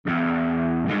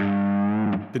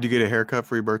Did you get a haircut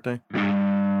for your birthday?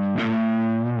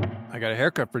 I got a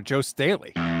haircut for Joe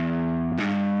Staley.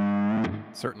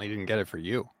 Certainly didn't get it for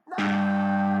you.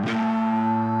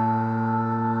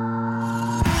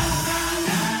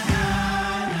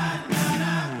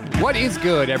 What is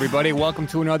good, everybody? Welcome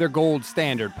to another Gold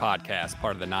Standard podcast,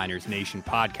 part of the Niners Nation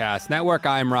Podcast Network.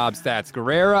 I'm Rob Stats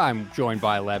Guerrera. I'm joined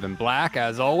by Levin Black,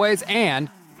 as always, and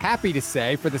happy to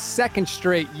say, for the second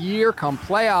straight year, come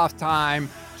playoff time,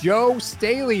 Joe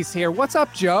Staley's here. What's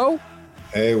up, Joe?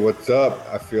 Hey, what's up?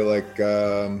 I feel like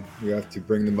we have to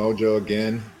bring the mojo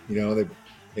again. You know,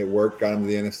 it worked, got them to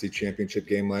the NFC Championship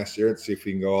game last year. Let's see if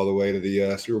we can go all the way to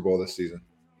the Super Bowl this season.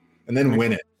 And then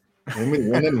win it. And we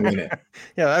win and win it.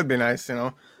 Yeah, that'd be nice, you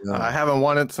know. Yeah. I haven't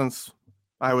won it since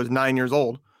I was 9 years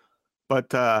old. But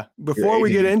before we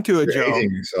get into it, you're Joe.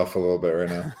 aging yourself a little bit right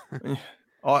now.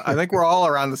 I think we're all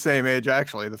around the same age,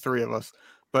 actually, the three of us.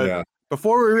 But Yeah.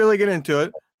 before we really get into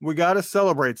it, we got to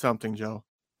celebrate something, Joe.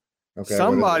 Okay.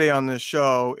 Somebody on this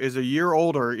show is a year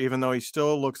older, even though he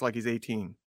still looks like he's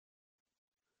 18.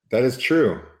 That is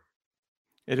true.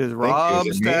 It is Rob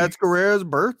Is it me? Stats Guerrera's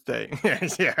birthday.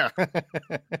 Yeah.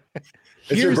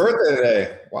 It's your birthday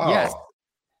today. Wow. Yes,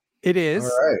 it is. All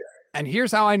right. And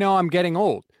here's how I know I'm getting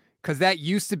old, because that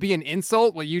used to be an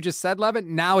insult, what you just said,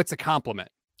 Levin. Now it's a compliment.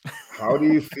 How do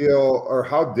you feel, or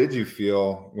how did you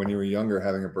feel when you were younger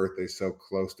having a birthday so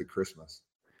close to Christmas?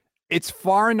 It's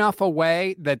far enough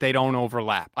away that they don't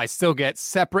overlap. I still get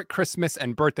separate Christmas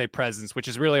and birthday presents, which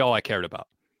is really all I cared about.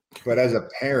 But as a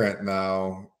parent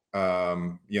now,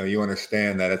 you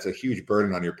understand that it's a huge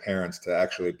burden on your parents to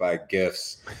actually buy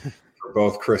gifts for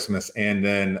both Christmas and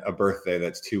then a birthday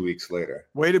that's 2 weeks later.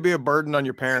 Way to be a burden on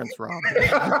your parents, Rob.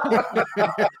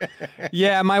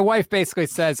 Yeah, my wife basically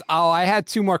says, "Oh, I had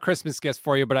 2 more Christmas gifts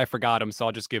for you, but I forgot them, so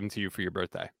I'll just give them to you for your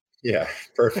birthday." Yeah,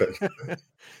 perfect.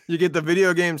 You get the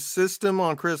video game system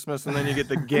on Christmas, and then you get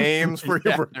the games for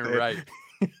your birthday. Right.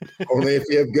 Only if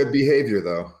you have good behavior,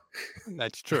 though.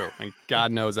 That's true. And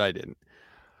God knows I didn't.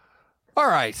 All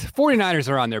right. 49ers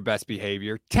are on their best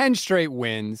behavior. 10 straight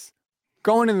wins.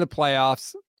 Going into the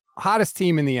playoffs. Hottest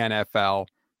team in the NFL.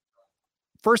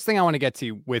 First thing I want to get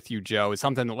to with you, Joe, is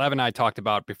something that Lev and I talked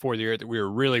about before the year that we were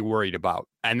really worried about,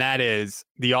 and that is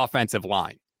the offensive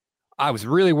line. I was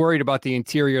really worried about the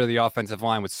interior of the offensive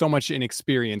line with so much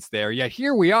inexperience there. Yet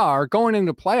here we are going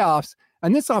into playoffs,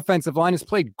 and this offensive line has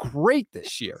played great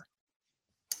this year.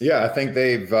 Yeah, I think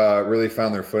they've really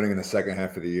found their footing in the second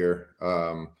half of the year.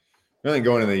 Really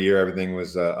going into the year, everything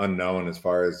was unknown as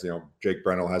far as, Jake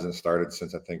Brendel hasn't started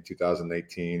since, I think,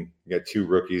 2018. You got 2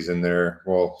 rookies in there,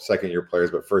 well, second-year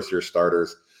players, but first-year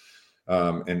starters,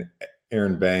 and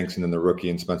Aaron Banks and then the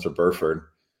rookie and Spencer Burford.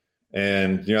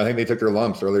 And, I think they took their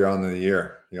lumps earlier on in the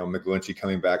year. McGlinchey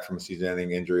coming back from a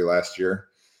season-ending injury last year.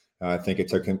 I think it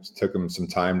took him some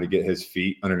time to get his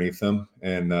feet underneath him.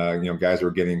 And, guys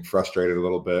were getting frustrated a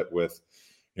little bit with,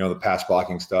 the pass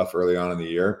blocking stuff early on in the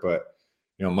year. But,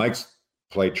 Mike's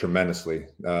played tremendously.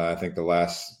 I think the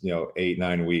last,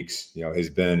 8-9 weeks, has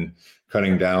been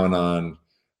cutting down on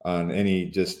any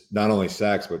just not only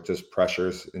sacks, but just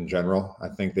pressures in general. I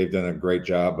think they've done a great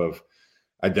job of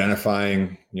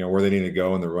identifying, where they need to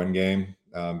go in the run game.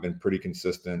 Been pretty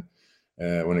consistent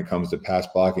when it comes to pass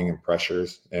blocking and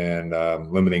pressures and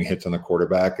limiting hits on the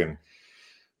quarterback. And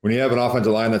when you have an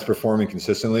offensive line that's performing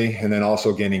consistently and then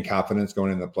also gaining confidence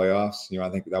going into the playoffs, I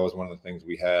think that was one of the things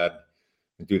we had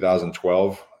in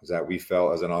 2012 is that we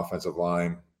felt as an offensive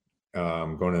line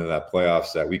going into that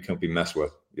playoffs that we couldn't be messed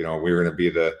with. We were going to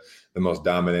be the most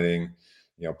dominating,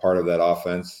 part of that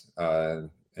offense.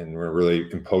 And we're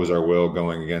really impose our will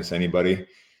going against anybody.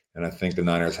 And I think the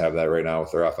Niners have that right now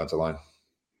with their offensive line.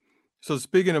 So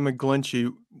speaking of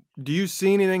McGlinchey, do you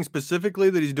see anything specifically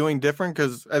that he's doing different?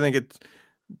 Because I think it's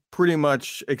pretty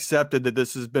much accepted that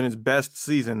this has been his best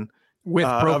season With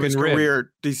of broken his rib.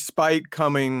 career, despite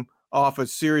coming off a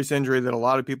serious injury that a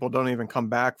lot of people don't even come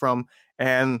back from,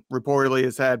 and reportedly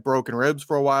has had broken ribs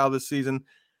for a while this season.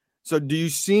 So do you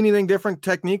see anything different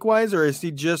technique-wise, or has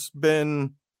he just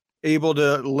been able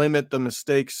to limit the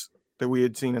mistakes that we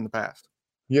had seen in the past?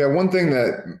 Yeah, one thing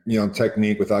that,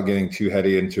 technique, without getting too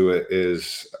heady into it,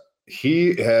 is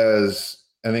he has,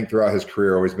 I think, throughout his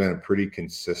career always been a pretty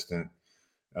consistent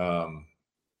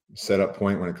setup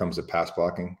point when it comes to pass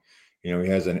blocking. He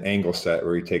has an angle set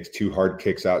where he takes 2 hard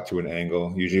kicks out to an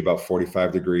angle, usually about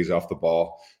 45 degrees off the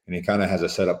ball, and he kind of has a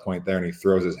setup point there and he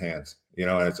throws his hands,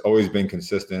 and it's always been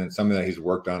consistent. And something that he's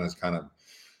worked on is kind of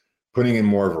putting in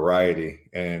more variety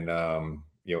and,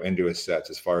 into his sets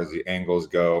as far as the angles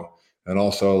go. And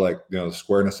also the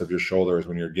squareness of your shoulders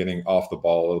when you're getting off the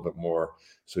ball a little bit more.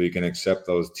 so he can accept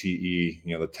those TE,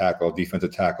 the tackle,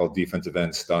 defensive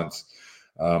end stunts.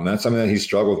 That's something that he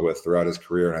struggled with throughout his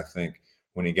career. And I think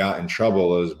when he got in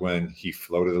trouble is when he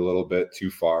floated a little bit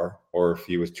too far, or if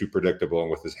he was too predictable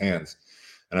with his hands.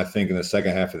 And I think in the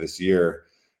second half of this year,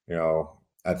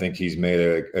 I think he's made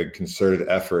a concerted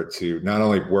effort to not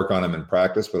only work on him in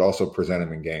practice, but also present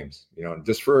him in games,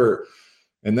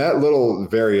 and that little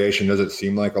variation doesn't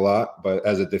seem like a lot, but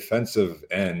as a defensive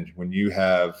end, when you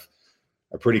have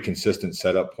a pretty consistent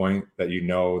setup point that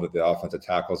that the offensive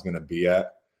tackle is going to be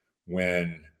at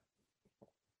when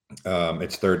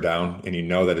it's third down,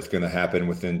 and that it's going to happen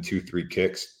within 2-3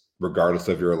 kicks, regardless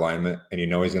of your alignment, and he's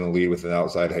going to lead with an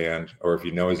outside hand, or if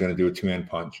he's going to do a two-hand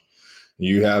punch,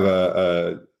 you have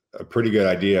a pretty good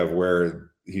idea of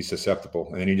where he's susceptible,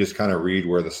 and then you just kind of read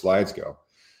where the slides go.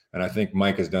 And I think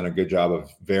Mike has done a good job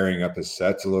of varying up his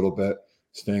sets a little bit,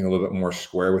 staying a little bit more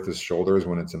square with his shoulders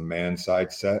when it's a man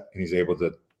side set, and he's able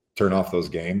to turn off those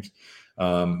games.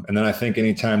 And then I think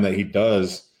anytime that he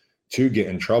does to get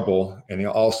in trouble, and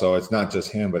also it's not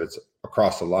just him, but it's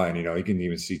across the line. You can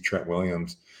even see Trent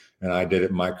Williams, and I did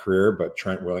it in my career, but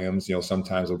Trent Williams,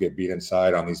 sometimes will get beat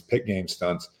inside on these pick game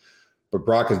stunts. But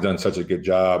Brock has done such a good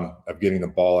job of getting the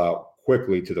ball out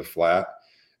quickly to the flat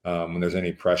when there's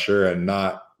any pressure, and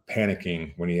not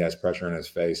panicking when he has pressure in his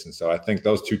face. And so I think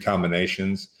those two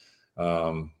combinations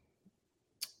go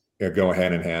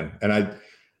hand in hand. And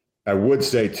I would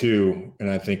say too, and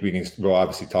I think we'll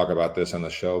obviously talk about this on the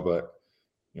show, but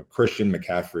Christian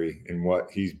McCaffrey and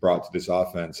what he's brought to this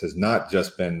offense has not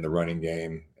just been the running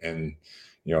game and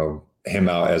him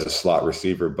out as a slot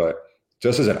receiver, but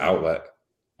just as an outlet.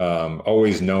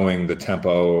 Always knowing the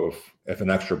tempo of if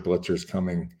an extra blitzer is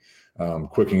coming,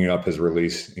 quickening up his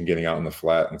release and getting out in the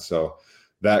flat. And so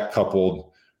that,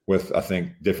 coupled with, I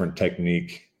think, different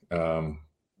technique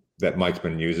that Mike's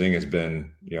been using, has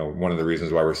been, one of the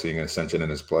reasons why we're seeing an ascension in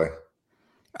his play.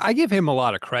 I give him a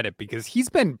lot of credit because he's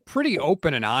been pretty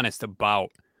open and honest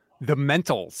about the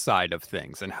mental side of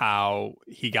things and how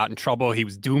he got in trouble. He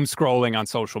was doom scrolling on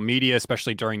social media,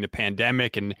 especially during the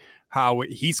pandemic, and how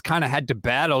he's kind of had to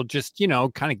battle just,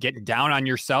 kind of getting down on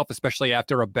yourself, especially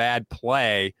after a bad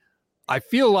play. I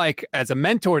feel like as a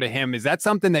mentor to him, is that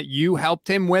something that you helped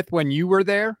him with when you were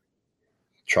there?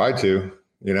 Try to,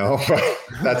 but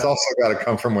that's also got to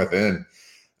come from within.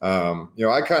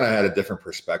 I kind of had a different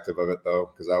perspective of it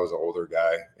though, because I was an older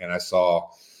guy and I saw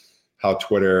how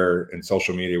Twitter and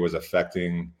social media was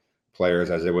affecting players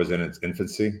as it was in its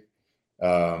infancy.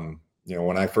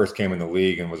 When I first came in the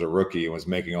league and was a rookie and was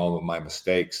making all of my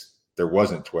mistakes, there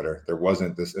wasn't Twitter. There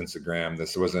wasn't this Instagram.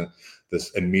 This wasn't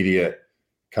this immediate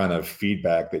kind of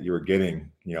feedback that you were getting.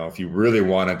 If you really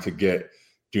wanted to get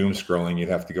doom scrolling, you'd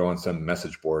have to go on some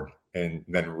message board and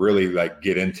then really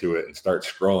get into it and start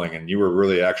scrolling. And you were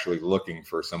really actually looking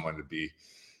for someone to be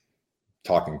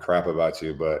talking crap about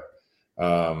you. But,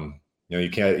 you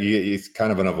can't, it's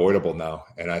kind of unavoidable now.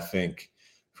 And I think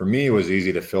for me, it was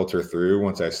easy to filter through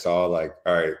once I saw all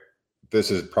right,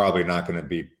 this is probably not going to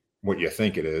be what you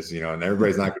think it is, and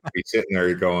everybody's not going to be sitting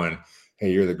there going, hey,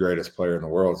 you're the greatest player in the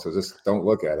world. So just don't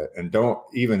look at it and don't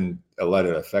even let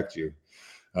it affect you.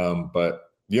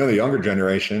 But the younger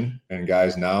generation and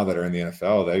guys now that are in the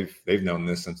NFL, they've known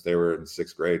this since they were in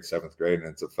 6th grade, 7th grade, and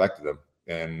it's affected them.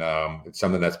 And it's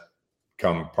something that's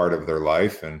become part of their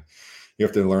life, and you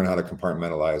have to learn how to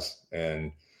compartmentalize.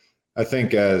 And I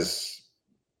think as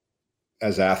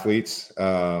athletes,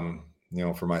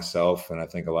 for myself, and I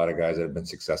think a lot of guys that have been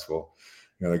successful,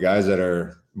 the guys that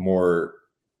are more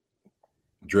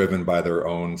driven by their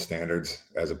own standards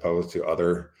as opposed to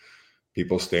other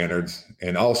people's standards,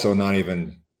 and also not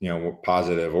even,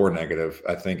 positive or negative.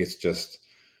 I think it's just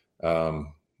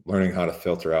learning how to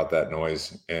filter out that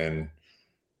noise and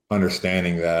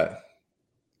understanding that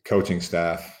coaching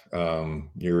staff,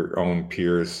 your own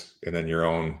peers, and then your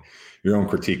own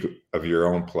critique of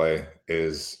your own play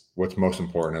is what's most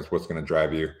important. Is what's going to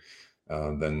drive you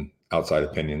than outside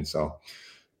opinion. So,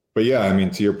 but yeah,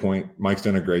 to your point, Mike's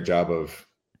done a great job of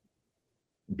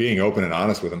being open and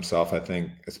honest with himself. I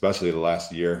think, especially the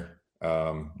last year,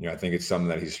 I think it's something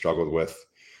that he's struggled with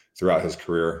throughout his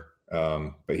career.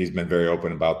 But he's been very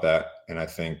open about that. And I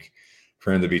think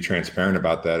for him to be transparent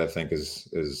about that, I think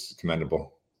is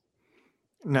commendable.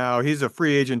 Now, he's a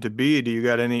free agent to be. Do you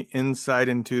got any insight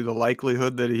into the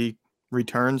likelihood that he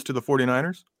returns to the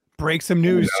 49ers? Break some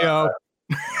news, Joe.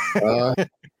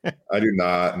 I do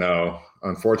not know.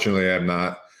 Unfortunately, I'm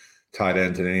not tied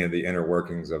into any of the inner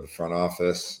workings of the front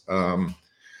office.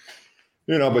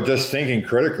 But just thinking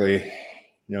critically,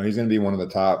 he's going to be one of the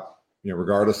top,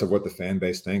 regardless of what the fan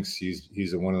base thinks,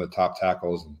 he's one of the top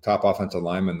tackles and top offensive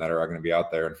linemen that are going to be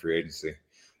out there in free agency.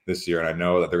 this year. And I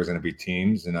know that there's going to be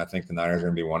teams, and I think the Niners are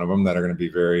going to be one of them, that are going to be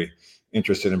very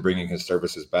interested in bringing his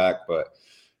services back. But,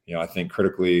 I think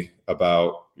critically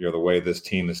about, the way this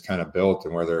team is kind of built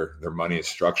and where their money is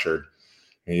structured.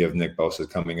 And you have Nick Bosa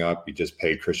coming up. You just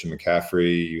paid Christian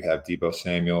McCaffrey. You have Deebo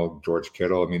Samuel, George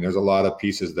Kittle. I mean, there's a lot of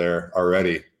pieces there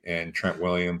already. And Trent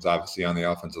Williams, obviously, on the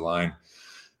offensive line.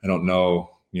 I don't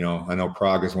know, I know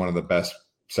Prague is one of the best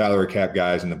salary cap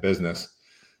guys in the business,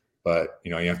 but,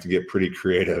 you have to get pretty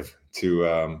creative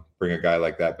to bring a guy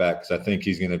like that back, because I think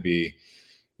he's going to be,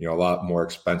 a lot more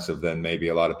expensive than maybe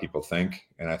a lot of people think.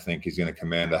 And I think he's going to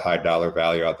command a high dollar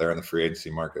value out there in the free agency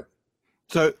market.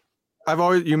 So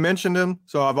you mentioned him,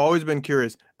 so I've always been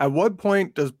curious. At what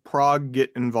point does Prague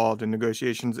get involved in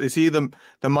negotiations? Is he the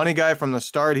money guy from the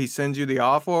start? He sends you the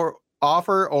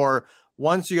offer, or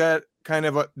once you got kind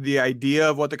of the idea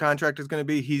of what the contract is going to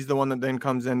be, he's the one that then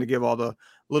comes in to give all the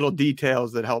little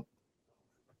details that help?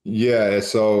 Yeah.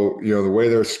 So, the way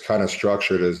they're kind of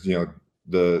structured is,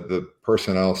 the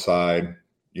personnel side,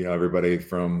 everybody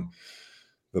from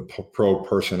the pro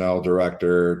personnel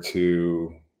director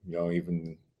to,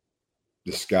 even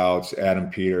the scouts, Adam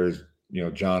Peters,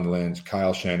 John Lynch,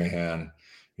 Kyle Shanahan,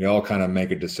 all kind of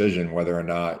make a decision whether or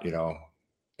not,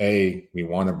 we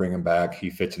want to bring him back. He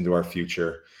fits into our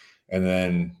future. And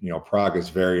then, Prague is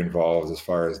very involved as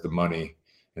far as the money,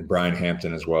 and Brian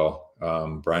Hampton as well.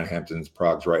 Brian Hampton's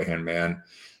Prague's right-hand man.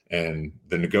 And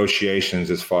the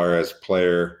negotiations as far as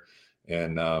player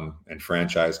and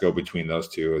franchise go between those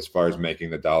two, as far as making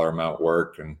the dollar amount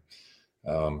work and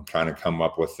trying to come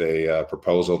up with a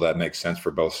proposal that makes sense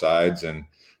for both sides and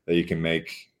that you can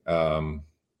make,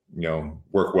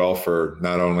 work well for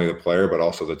not only the player, but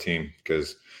also the team.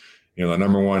 Because, the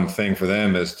number one thing for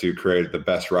them is to create the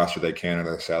best roster they can in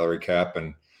their salary cap.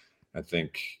 And I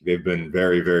think they've been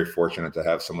very, very fortunate to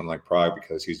have someone like Prague,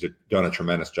 because he's done a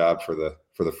tremendous job for the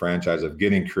franchise of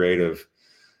getting creative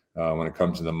when it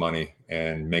comes to the money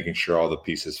and making sure all the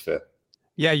pieces fit.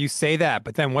 Yeah, you say that,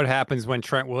 but then what happens when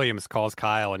Trent Williams calls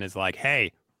Kyle and is like,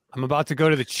 "Hey, I'm about to go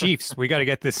to the Chiefs. We got to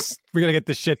get this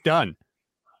shit done."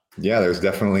 Yeah, there's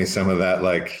definitely some of that.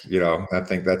 Like, I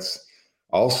think that's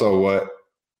also what,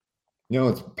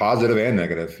 it's positive and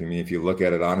negative. I mean, if you look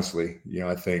at it honestly,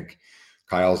 I think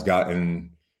Kyle's gotten,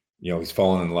 he's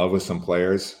fallen in love with some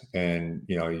players, and,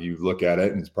 you look at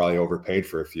it and it's probably overpaid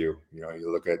for a few.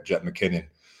 You look at Jet McKinnon,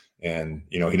 and,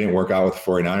 he didn't work out with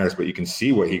the 49ers, but you can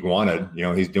see what he wanted.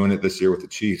 He's doing it this year with the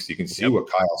Chiefs. You can see what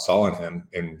Kyle saw in him,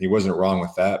 and he wasn't wrong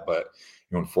with that. But,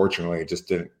 unfortunately, it just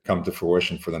didn't come to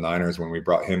fruition for the Niners when we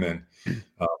brought him in.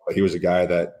 But he was a guy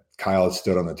that Kyle had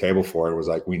stood on the table for. It was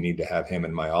like, we need to have him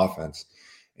in my offense.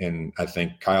 And I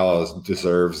think Kyle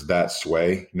deserves that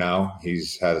sway now.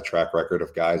 He's had a track record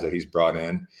of guys that he's brought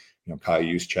in. Kyle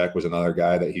Juszczyk was another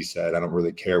guy that he said, I don't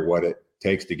really care what it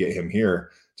takes to get him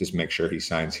here. Just make sure he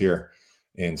signs here.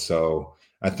 And so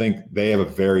I think they have a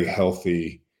very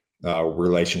healthy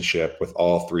relationship with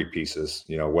all three pieces,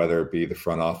 whether it be the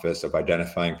front office of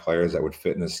identifying players that would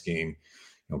fit in the scheme,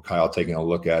 Kyle taking a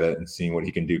look at it and seeing what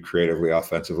he can do creatively,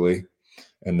 offensively.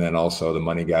 And then also the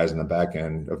money guys in the back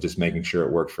end of just making sure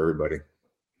it worked for everybody.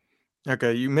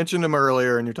 Okay. You mentioned him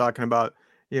earlier, and you're talking about,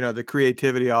 the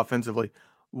creativity offensively.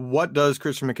 What does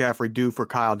Christian McCaffrey do for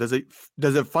Kyle? Does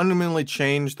it fundamentally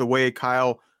change the way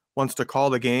Kyle wants to call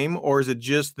the game? Or is it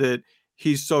just that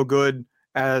he's so good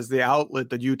as the outlet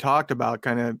that you talked about,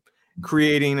 kind of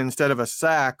creating instead of a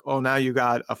sack? Oh, now you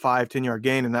got a 5-10 yard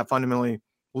gain, and that fundamentally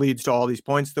leads to all these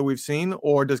points that we've seen?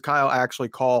 Or does Kyle actually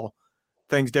call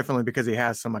things differently because he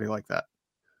has somebody like that?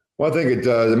 Well, I think it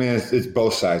does. I mean, it's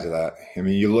both sides of that. I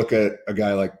mean, you look at a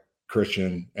guy like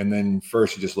Christian, and then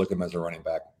first you just look at him as a running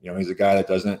back. He's a guy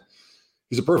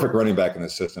he's a perfect running back in the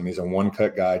system. He's a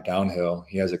one-cut guy downhill.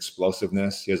 He has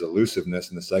explosiveness. He has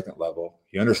elusiveness in the second level.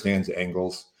 He understands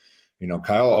angles.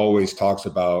 Kyle always talks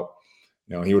about,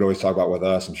 he would always talk about with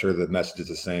us. I'm sure the message is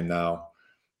the same now.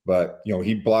 But,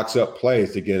 he blocks up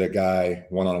plays to get a guy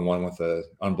one-on-one with an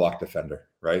unblocked defender,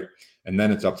 right? And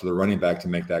then it's up to the running back to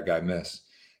make that guy miss.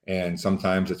 And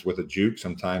sometimes it's with a juke.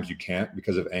 Sometimes you can't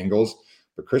because of angles.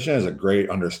 But Christian has a great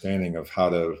understanding of how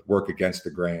to work against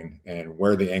the grain and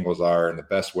where the angles are and the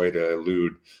best way to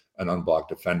elude an unblocked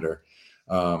defender.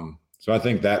 So I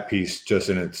think that piece just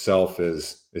in itself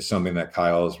is something that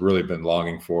Kyle has really been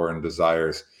longing for and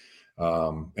desires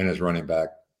in his running back.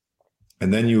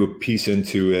 And then you piece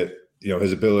into it,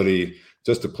 his ability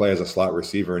just to play as a slot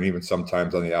receiver and even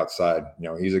sometimes on the outside.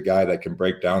 He's a guy that can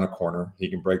break down a corner. He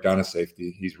can break down a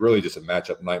safety. He's really just a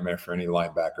matchup nightmare for any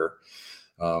linebacker.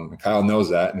 And Kyle knows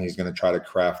that, and he's going to try to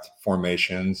craft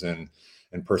formations and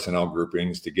personnel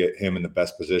groupings to get him in the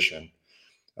best position.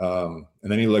 And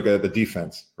then you look at the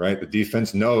defense, right? The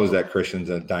defense knows that Christian's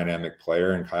a dynamic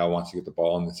player and Kyle wants to get the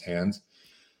ball in his hands.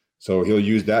 So he'll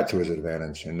use that to his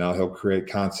advantage. And now he'll create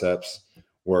concepts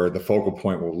where the focal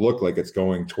point will look like it's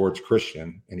going towards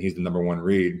Christian and he's the number one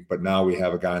read. But now we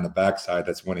have a guy on the backside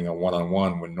that's winning a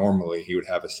one-on-one when normally he would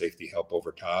have a safety help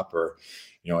over top or,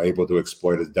 able to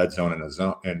exploit his dead zone in a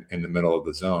zone in the middle of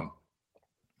the zone.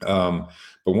 But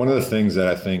one of the things that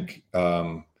I think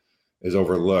is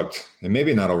overlooked, and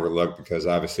maybe not overlooked because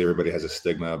obviously everybody has a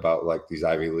stigma about like these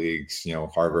Ivy Leagues,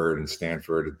 Harvard and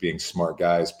Stanford being smart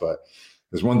guys, but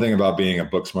there's one thing about being a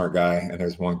book smart guy and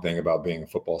there's one thing about being a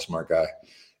football smart guy.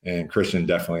 And Christian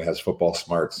definitely has football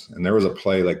smarts. And there was a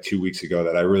play like 2 weeks ago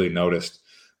that I really noticed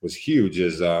was huge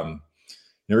is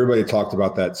everybody talked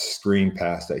about that screen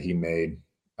pass that he made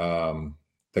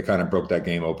that kind of broke that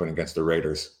game open against the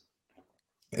Raiders.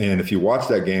 And if you watch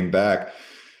that game back,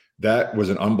 that was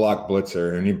an unblocked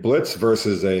blitzer, and he blitz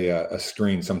versus a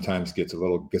screen sometimes gets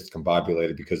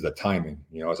discombobulated because of the timing.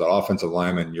 As an offensive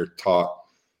lineman, you're taught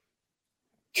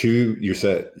you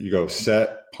go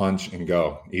set, punch, and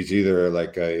go. He's either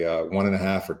like a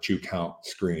 1.5 or 2 count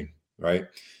screen, right?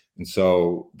 And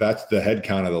so that's the head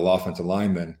count of the offensive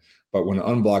lineman. But when an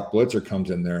unblocked blitzer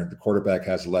comes in there, the quarterback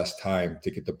has less time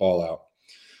to get the ball out.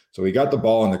 So he got the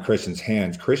ball into Christian's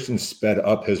hands. Christian sped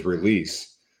up his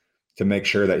release to make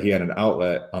sure that he had an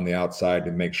outlet on the outside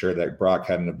to make sure that Brock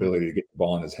had an ability to get the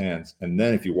ball in his hands. And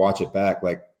then if you watch it back,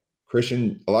 like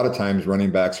Christian, a lot of times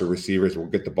running backs or receivers will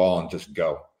get the ball and just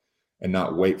go and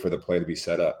not wait for the play to be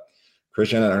set up.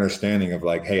 Christian had an understanding of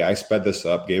like, hey, I sped this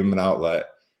up, gave him an outlet,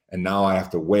 and now I have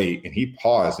to wait. And he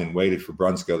paused and waited for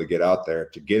Brunskill to get out there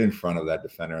to get in front of that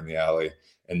defender in the alley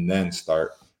and then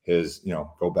start his,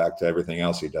 go back to everything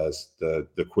else he does,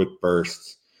 the quick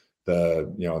bursts,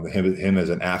 him as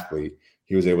an athlete.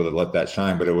 He was able to let that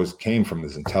shine, but came from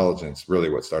his intelligence, really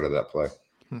what started that play.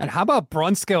 And how about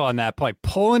Brunskill on that play?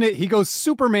 Pulling it, he goes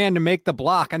Superman to make the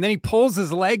block, and then he pulls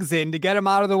his legs in to get him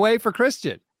out of the way for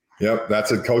Christian. Yep,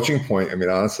 that's a coaching point. I mean,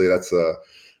 honestly,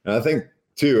 and I think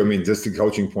too, just a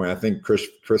coaching point. I think Chris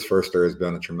Furster has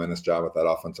done a tremendous job with that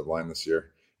offensive line this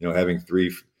year. Having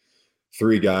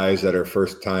three guys that are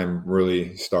first time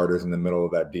really starters in the middle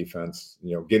of that defense,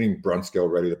 getting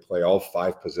Brunskill ready to play all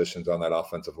 5 positions on that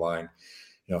offensive line,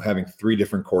 having 3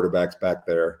 different quarterbacks back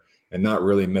there and not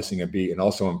really missing a beat and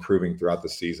also improving throughout the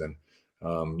season.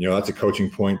 That's a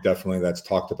coaching point definitely that's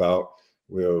talked about.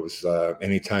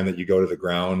 Anytime that you go to the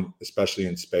ground, especially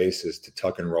in space, is to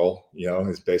tuck and roll,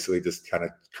 is basically just kind of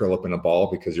curl up in a ball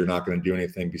because you're not going to do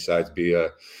anything besides be a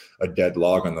dead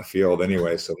log on the field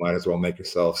anyway. So might as well make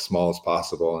yourself small as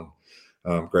possible.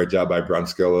 And great job by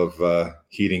Brunskill of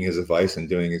heeding his advice and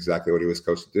doing exactly what he was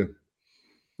coached to do.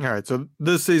 All right. So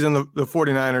this season, the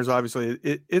 49ers, obviously,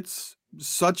 it's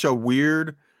such a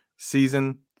weird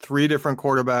season. 3 different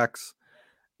quarterbacks.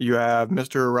 You have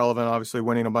Mr. Irrelevant, obviously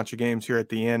winning a bunch of games here at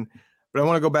the end. But I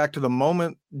want to go back to the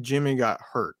moment Jimmy got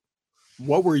hurt.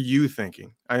 What were you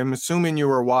thinking? I am assuming you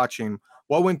were watching.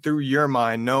 What went through your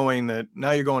mind knowing that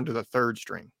now you're going to the 3rd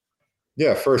string?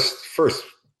 Yeah, first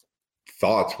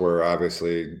thoughts were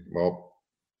obviously, well,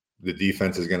 the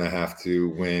defense is going to have to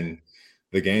win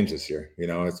the games this year.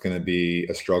 It's going to be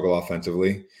a struggle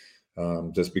offensively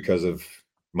just because of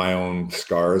my own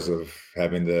scars of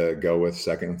having to go with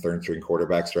 2nd and 3rd string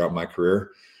quarterbacks throughout my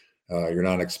career. You're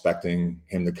not expecting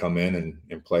him to come in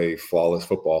and play flawless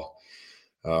football.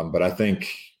 But I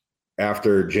think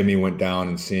after Jimmy went down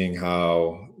and seeing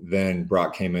how then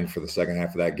Brock came in for the second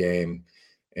half of that game,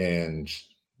 and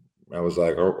I was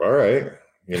like, oh, all right,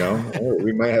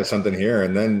 we might have something here.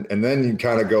 And then you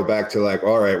kind of go back to like,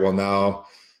 all right, well now,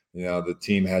 the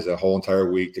team has a whole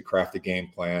entire week to craft a game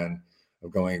plan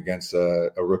of going against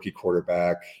a rookie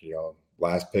quarterback,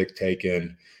 last pick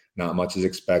taken, not much is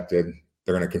expected.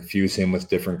 They're going to confuse him with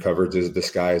different coverages,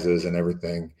 disguises, and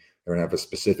everything. They're going to have a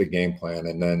specific game plan.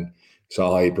 And then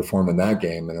saw how he performed in that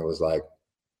game, and it was like,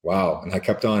 wow. And I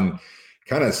kept on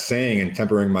kind of saying and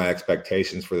tempering my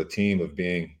expectations for the team of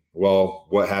being, well,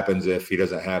 what happens if he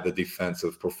doesn't have the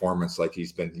defensive performance like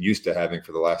he's been used to having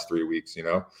for the last 3 weeks, And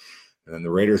then the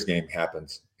Raiders game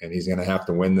happens, and he's going to have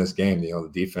to win this game.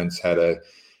 The defense had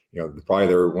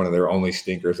probably one of their only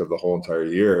stinkers of the whole entire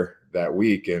year that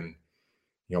week. And,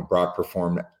 Brock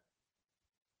performed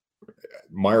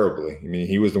admirably.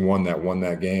 He was the one that won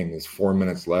that game. There's 4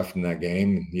 minutes left in that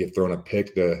game. He had thrown a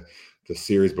pick the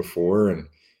series before, and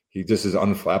he just is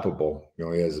unflappable.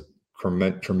 He has a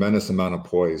tremendous amount of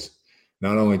poise,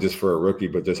 not only just for a rookie,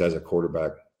 but just as a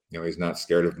quarterback. He's not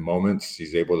scared of moments.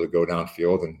 He's able to go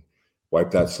downfield and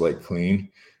wipe that slate clean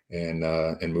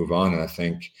and move on. And I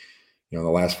think, the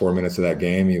last 4 minutes of that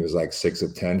game, he was like 6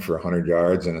 of 10 for 100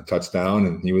 yards and a touchdown,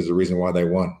 and he was the reason why they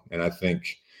won. And I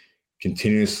think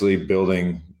continuously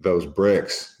building those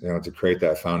bricks, to create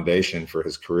that foundation for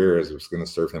his career is what's going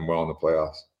to serve him well in the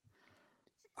playoffs.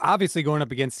 Obviously, going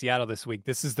up against Seattle this week,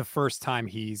 this is the first time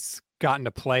he's gotten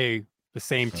to play the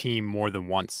same team more than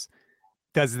once.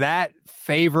 Does that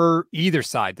favor either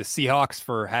side, the Seahawks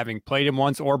for having played him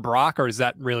once or Brock, or is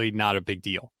that really not a big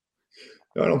deal?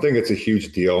 No, I don't think it's a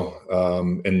huge deal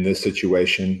in this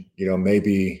situation.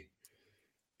 Maybe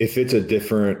if it's a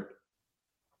different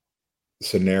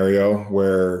scenario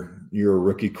where you're a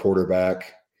rookie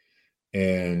quarterback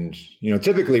and,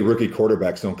 typically rookie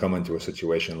quarterbacks don't come into a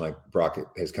situation like Brock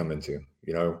has come into.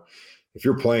 If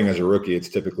you're playing as a rookie, it's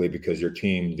typically because your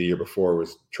team the year before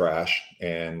was trash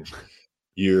and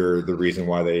you're the reason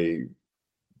why they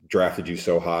drafted you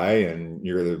so high and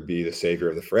you're going to be the savior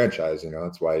of the franchise.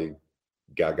 That's why you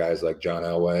got guys like John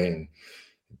Elway and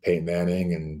Peyton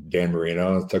Manning and Dan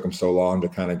Marino. It took them so long to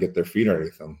kind of get their feet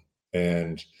underneath them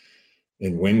and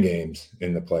win games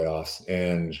in the playoffs.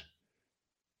 And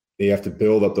you have to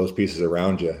build up those pieces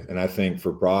around you. And I think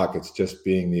for Brock, it's just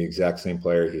being the exact same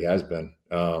player he has been.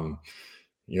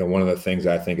 One of the things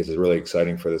I think is really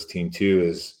exciting for this team too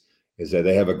is that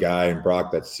they have a guy in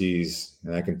Brock that sees,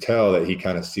 and I can tell that he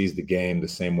kind of sees the game the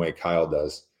same way Kyle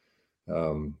does.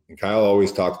 And Kyle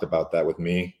always talked about that with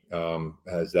me,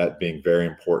 as that being very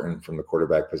important from the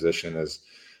quarterback position, is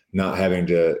not having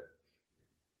to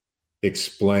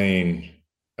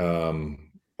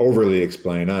overly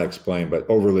explain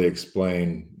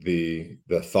the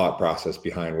thought process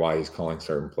behind why he's calling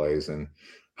certain plays and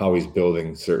how he's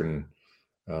building certain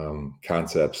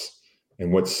concepts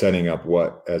and what's setting up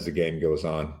what as the game goes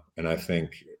on. And I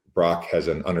think Brock has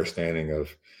an understanding of,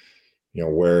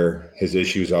 where his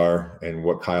issues are and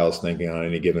what Kyle's thinking on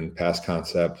any given pass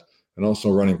concept and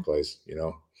also running plays,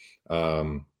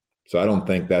 So I don't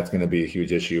think that's going to be a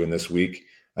huge issue in this week.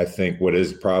 I think what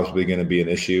is probably going to be an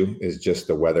issue is just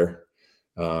the weather.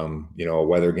 A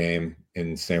weather game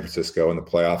in San Francisco in the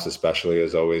playoffs especially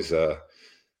is always a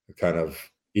kind of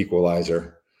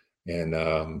equalizer.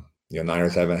 And,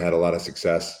 Niners haven't had a lot of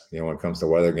success, when it comes to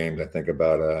weather games. I think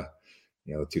about,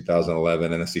 the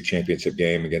 2011 NFC Championship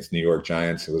game against New York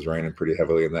Giants. It was raining pretty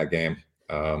heavily in that game.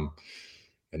 And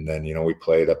then, we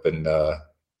played up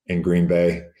in Green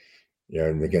Bay,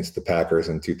 and against the Packers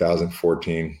in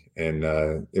 2014. And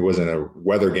it wasn't a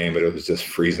weather game, but it was just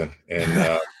freezing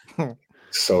and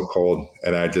so cold.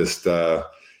 And I just I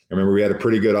remember we had a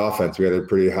pretty good offense. We had a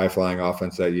pretty high-flying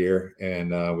offense that year.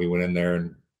 And we went in there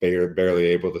and barely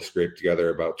able to scrape together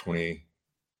about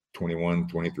 21,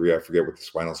 23. I forget what the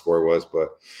final score was, but,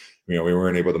 we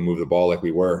weren't able to move the ball like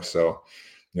we were. So,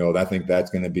 I think that's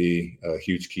going to be a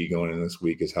huge key going in this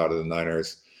week is how do the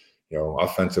Niners,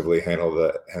 offensively handle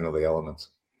the elements.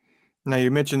 Now,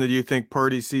 you mentioned that you think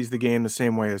Purdy sees the game the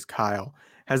same way as Kyle.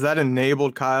 Has that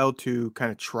enabled Kyle to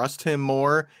kind of trust him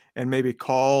more and maybe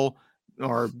call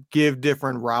or give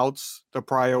different routes the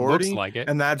priority? Looks like it.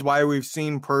 And that's why we've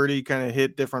seen Purdy kind of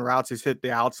hit different routes. He's hit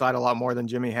the outside a lot more than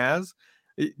Jimmy has.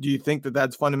 Do you think that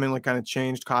that's fundamentally kind of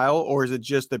changed Kyle, or is it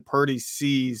just that Purdy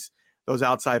sees those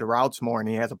outside routes more and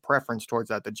he has a preference towards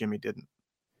that Jimmy didn't?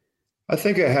 I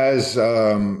think it has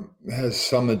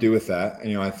something to do with that.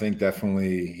 I think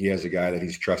definitely he has a guy that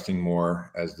he's trusting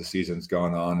more as the season's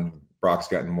gone on and Brock's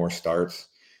gotten more starts.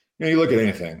 You look at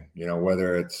anything,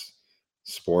 whether it's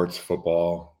sports,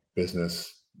 football,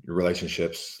 business, your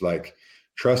relationships, like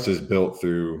trust is built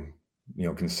through,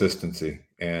 consistency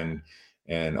and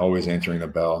always answering the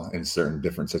bell in certain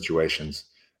different situations.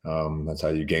 That's how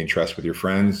you gain trust with your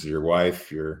friends, your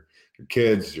wife, your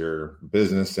kids, your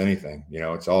business, anything.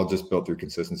 It's all just built through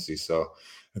consistency. So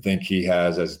I think he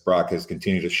has, as Brock has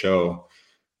continued to show,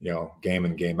 game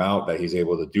in, game out, that he's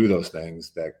able to do those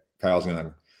things, that Kyle's going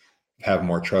to have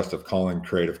more trust of calling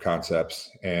creative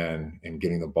concepts and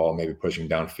getting the ball, maybe pushing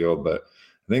downfield. But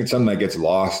I think something that gets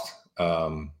lost a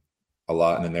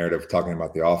lot in the narrative talking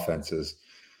about the offense is,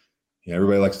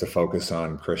 everybody likes to focus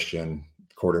on Christian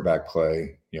quarterback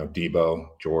play, Debo,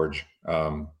 George.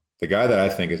 The guy that I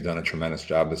think has done a tremendous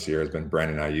job this year has been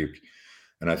Brandon Ayuk.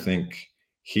 And I think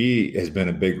he has been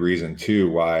a big reason too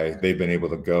why they've been able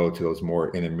to go to those more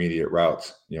intermediate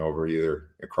routes, over either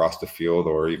across the field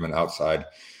or even outside,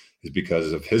 is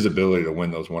because of his ability to win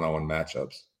those one-on-one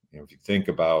matchups. If you think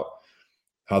about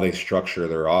how they structure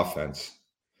their offense,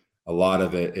 a lot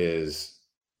of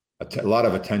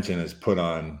attention is put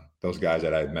on those guys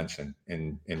that I mentioned.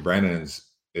 And Brandon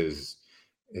is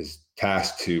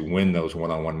tasked to win those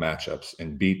one-on-one matchups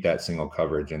and beat that single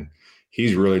coverage. And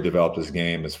he's really developed his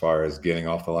game as far as getting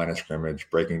off the line of scrimmage,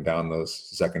 breaking down those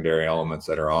secondary elements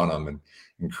that are on him,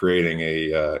 and creating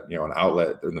an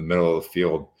outlet in the middle of the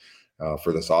field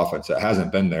for this offense. It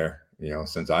hasn't been there,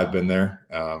 since I've been there,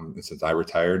 and since I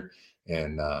retired.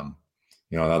 And,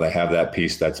 now they have that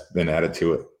piece that's been added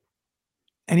to it.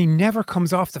 And he never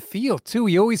comes off the field, too.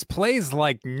 He always plays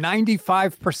like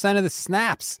 95% of the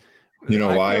snaps. You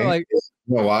know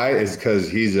why? Is because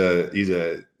he's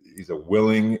a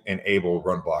willing and able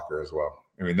run blocker as well.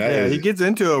 I mean, he gets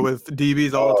into it with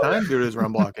DBs all the time due to his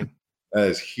run blocking. That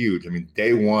is huge. I mean,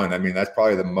 day one, that's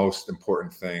probably the most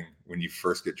important thing when you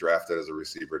first get drafted as a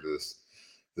receiver to this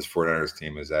 49ers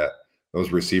team, is that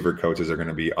those receiver coaches are going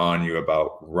to be on you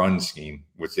about run scheme,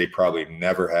 which they probably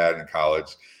never had in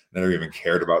college, never even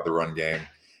cared about the run game.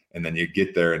 And then you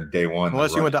get there in day one.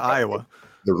 Unless you went to Iowa.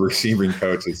 The receiving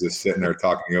coach is just sitting there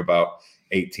talking about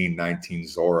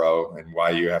 18-19 Zorro and why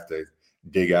you have to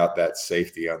dig out that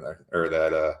safety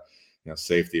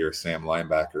safety or Sam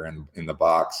linebacker in the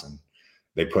box. And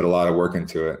they put a lot of work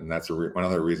into it. And that's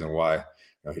another reason why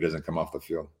he doesn't come off the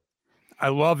field. I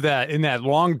love that. In that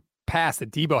long pass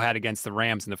that Debo had against the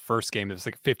Rams in the first game, it was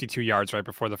like 52 yards right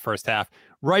before the first half.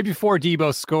 Right before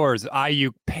Debo scores,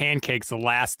 Ayuk pancakes the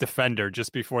last defender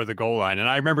just before the goal line. And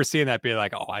I remember seeing that, being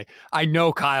like, I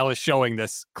know Kyle is showing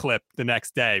this clip the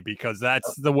next day, because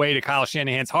that's the way to Kyle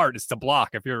Shanahan's heart, is to block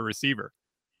if you're a receiver.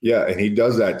 Yeah, and he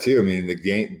does that too. I mean, the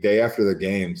day after the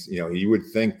games, you would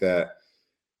think that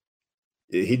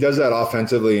he does that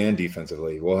offensively and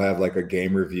defensively. We'll have like a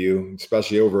game review,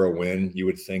 especially over a win. You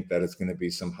would think that it's going to be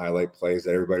some highlight plays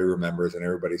that everybody remembers and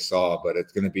everybody saw, but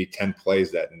it's going to be 10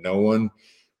 plays that no one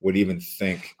would even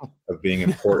think of being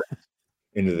important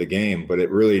into the game. But it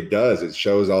really does. It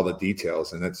shows all the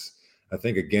details. And that's, I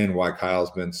think, again, why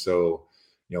Kyle's been so,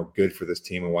 good for this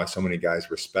team, and why so many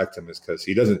guys respect him, is because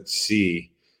he doesn't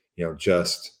see,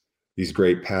 just these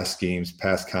great pass schemes,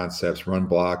 pass concepts, run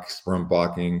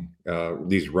blocking,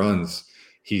 these runs.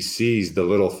 He sees the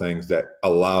little things that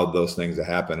allowed those things to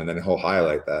happen, and then he'll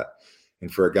highlight that.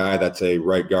 And for a guy that's a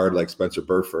right guard like Spencer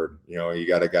Burford, you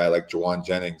got a guy like Jawan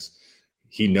Jennings,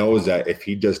 he knows that if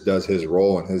he just does his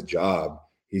role and his job,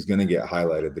 he's going to get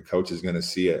highlighted. The coach is going to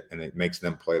see it, and it makes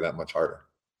them play that much harder.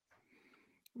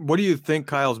 What do you think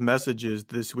Kyle's message is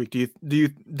this week?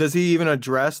 Does he even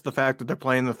address the fact that they're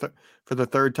playing for the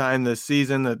third time this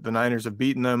season, that the Niners have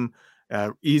beaten them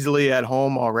easily at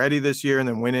home already this year and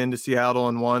then went into Seattle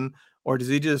and won? Or does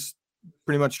he just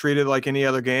pretty much treat it like any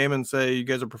other game and say, you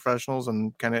guys are professionals,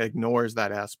 and kind of ignores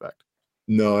that aspect?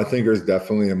 No, I think there's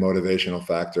definitely a motivational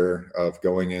factor of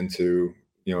going into,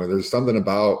 there's something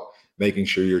about making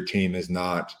sure your team is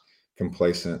not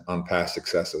complacent on past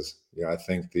successes. I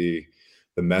think the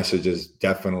message is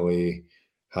definitely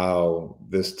how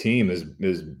this team is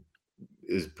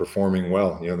performing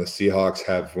well. The Seahawks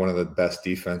have one of the best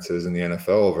defenses in the NFL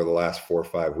over the last 4 or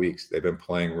 5 weeks. They've been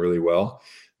playing really well.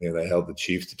 They held the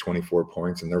Chiefs to 24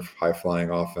 points in their high-flying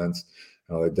offense.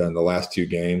 They've done the last 2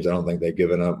 games. I don't think they've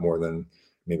given up more than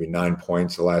maybe 9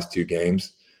 points the last 2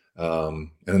 games.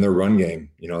 And then their run game,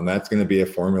 and that's going to be a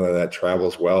formula that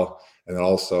travels well, and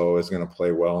also is going to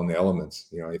play well in the elements.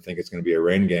 You think it's going to be a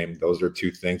rain game. Those are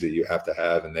 2 things that you have to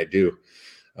have, and they do.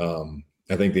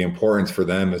 I think the importance for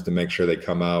them is to make sure they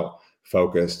come out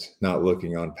focused, not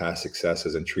looking on past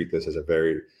successes, and treat this as a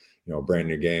very, brand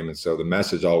new game. And so the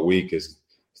message all week is,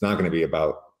 it's not going to be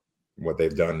about what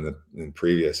they've done in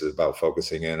previous. It's about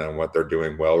focusing in on what they're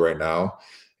doing well right now,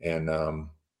 and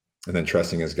then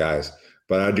trusting his guys.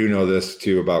 But I do know this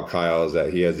too about Kyle, is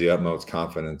that he has the utmost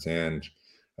confidence and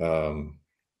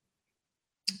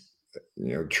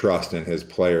trust in his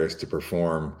players to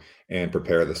perform and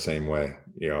prepare the same way.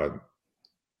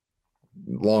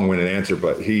 Long-winded answer,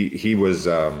 but he was.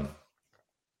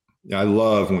 I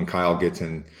love when Kyle gets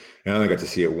in, and I only got to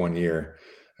see it 1 year,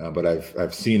 but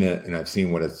I've seen it, and I've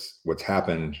seen what's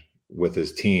happened with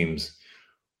his teams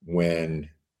when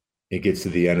it gets to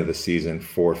the end of the season,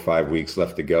 4 or 5 weeks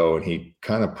left to go, and he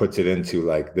kind of puts it into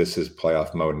like, this is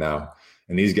playoff mode now.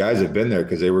 And these guys have been there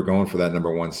because they were going for that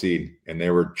number 1 seed, and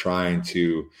they were trying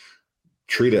to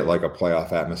treat it like a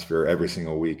playoff atmosphere every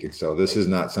single week. And so this is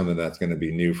not something that's going to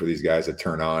be new for these guys to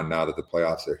turn on now that the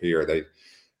playoffs are here.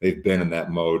 They've been in that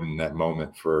mode and that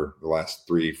moment for the last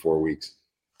 3-4 weeks.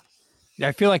 Yeah,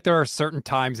 I feel like there are certain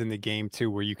times in the game too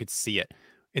where you could see it.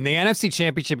 In the NFC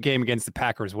Championship game against the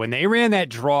Packers, when they ran that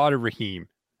draw to Raheem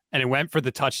and it went for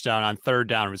the touchdown on 3rd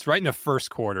down, it was right in the first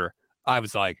quarter. I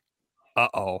was like,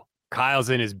 uh-oh, Kyle's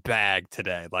in his bag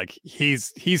today. Like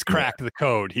he's cracked the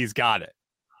code. He's got it.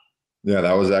 Yeah,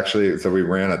 that was actually, so we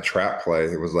ran a trap play.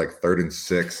 It was like 3rd and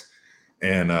 6.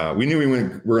 And we knew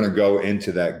we're going to go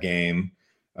into that game,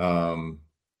 run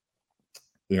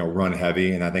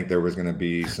heavy. And I think there was going to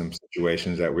be some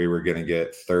situations that we were going to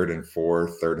get 3rd and 4,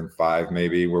 3rd and 5,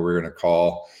 maybe, where we were going to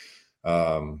call,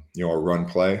 a run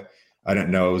play. I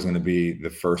didn't know it was going to be the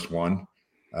first one.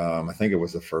 I think it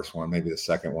was the first one, maybe the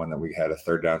second one, that we had a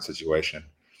 3rd down situation.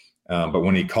 But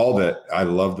when he called it, I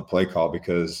loved the play call,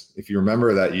 because if you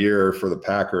remember that year for the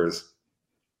Packers,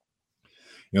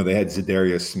 they had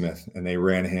Zadarius Smith, and they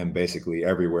ran him basically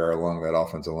everywhere along that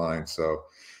offensive line. So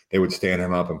they would stand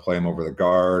him up and play him over the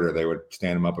guard, or they would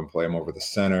stand him up and play him over the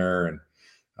center.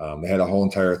 And they had a whole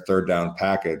entire 3rd down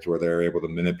package where they were able to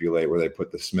manipulate where they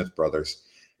put the Smith brothers.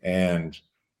 And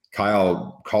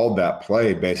Kyle called that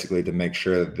play basically to make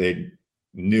sure that they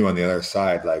knew on the other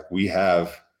side, like, we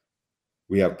have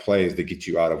plays that get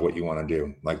you out of what you want to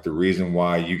do. Like, the reason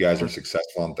why you guys are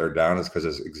successful on 3rd down is because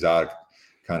it's exotic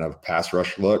kind of pass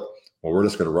rush look. Well, we're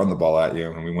just going to run the ball at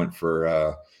you. And we went for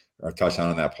a touchdown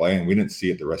on that play, and we didn't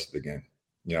see it the rest of the game.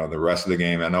 The rest of the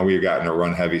game, I know we've gotten a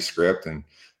run heavy script, and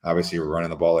obviously we're running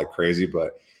the ball like crazy,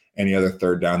 but any other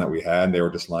 3rd down that we had, they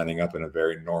were just lining up in a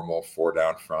very normal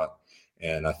 4-down front.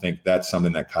 And I think that's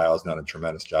something that Kyle's done a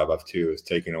tremendous job of too, is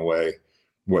taking away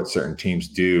what certain teams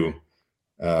do,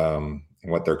 and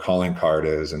what their calling card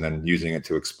is, and then using it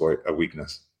to exploit a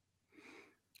weakness.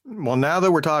 Well, now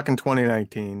that we're talking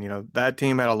 2019, that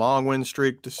team had a long win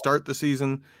streak to start the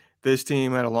season. This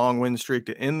team had a long win streak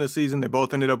to end the season. They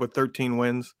both ended up with 13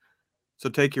 wins. So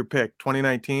take your pick,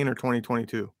 2019 or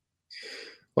 2022?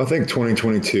 Well, I think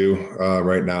 2022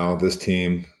 right now, this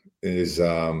team is,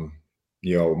 a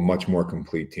much more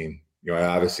complete team. I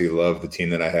obviously love the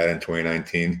team that I had in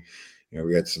 2019.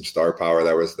 We had some star power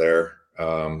that was there.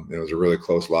 It was a really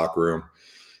close locker room.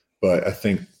 But I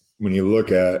think when you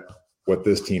look at what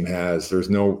this team has, there's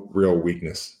no real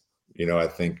weakness. I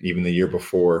think even the year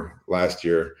before, last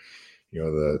year,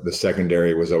 the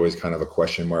secondary was always kind of a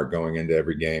question mark going into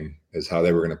every game, is how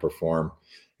they were going to perform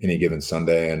any given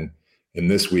Sunday. And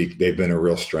this week, they've been a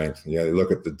real strength. You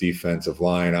look at the defensive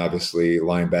line, obviously,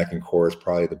 linebacking core is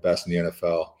probably the best in the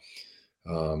NFL.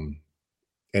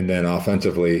 And then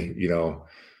offensively, you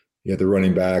have the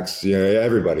running backs,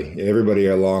 everybody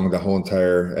along the whole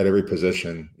at every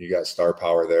position, you got star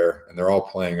power there, and they're all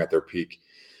playing at their peak.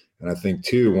 And I think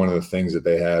too, one of the things that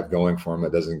they have going for them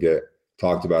that doesn't get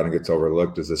talked about and gets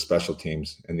overlooked is the special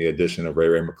teams, and the addition of Ray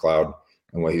McLeod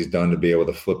and what he's done to be able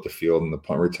to flip the field in the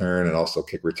punt return and also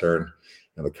kick return.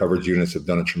 And the coverage units have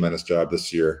done a tremendous job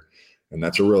this year. And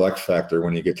that's a real X factor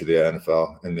when you get to the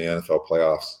NFL and the NFL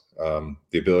playoffs,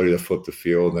 the ability to flip the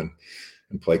field and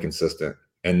play consistent.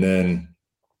 And then,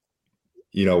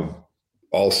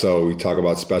 also we talk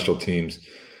about special teams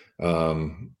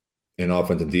in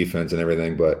offense and defense and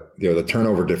everything, but the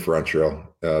turnover differential,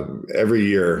 every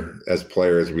year as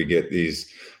players, we get these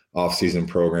off-season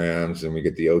programs and we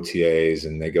get the OTAs,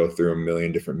 and they go through a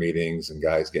million different meetings, and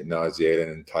guys get nauseated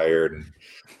and tired and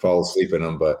fall asleep in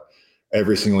them. But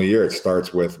every single year it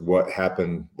starts with what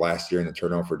happened last year in the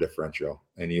turnover differential.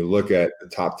 And you look at the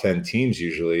top 10 teams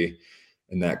usually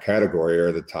in that category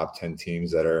are the top 10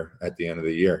 teams that are at the end of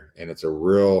the year. And it's a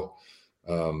real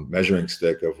measuring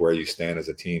stick of where you stand as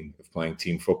a team of playing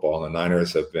team football. And the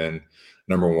Niners have been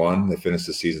number one. They finished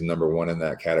the season number one in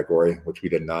that category, which we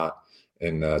did not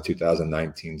in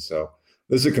 2019. So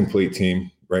this is a complete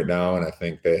team right now. And I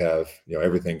think they have,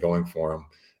 everything going for them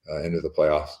into the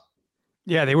playoffs.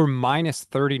 Yeah, they were minus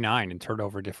 39 in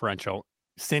turnover differential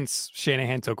since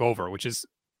Shanahan took over, which is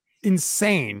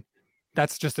insane.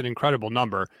 That's just an incredible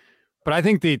number. But I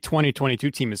think the 2022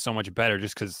 team is so much better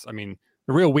just because,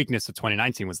 the real weakness of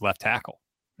 2019 was left tackle.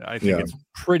 I think it's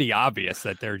pretty obvious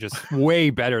that they're just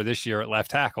way better this year at left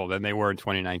tackle than they were in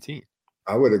 2019.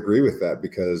 I would agree with that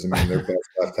because, their best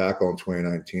left tackle in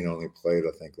 2019 only played,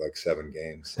 I think, like 7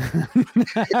 games.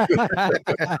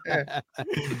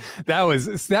 That was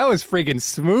freaking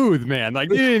smooth, man.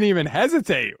 Like, you didn't even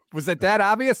hesitate. Was it that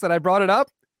obvious that I brought it up?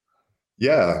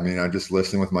 Yeah, I just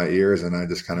listen with my ears and I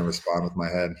just kind of respond with my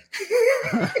head.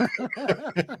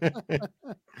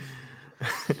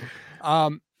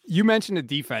 You mentioned the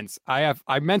defense.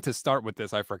 I meant to start with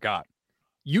this. I forgot.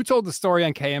 You told the story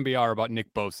on KMBR about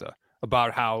Nick Bosa,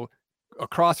 about how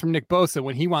across from Nick Bosa,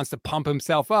 when he wants to pump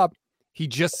himself up, he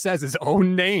just says his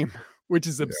own name, which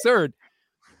is absurd.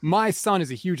 My son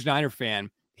is a huge Niner fan.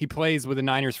 He plays with the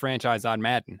Niners franchise on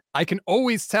Madden. I can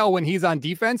always tell when he's on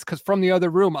defense because from the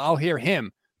other room, I'll hear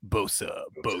him, Bosa,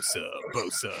 Bosa,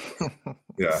 Bosa.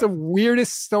 Yeah. It's the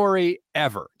weirdest story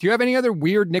ever. Do you have any other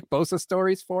weird Nick Bosa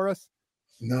stories for us?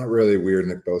 Not really weird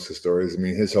Nick Bosa stories.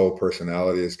 His whole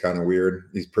personality is kind of weird.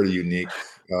 He's pretty unique.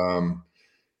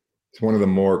 He's one of the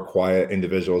more quiet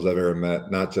individuals I've ever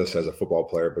met, not just as a football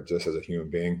player, but just as a human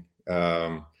being.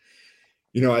 I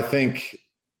think,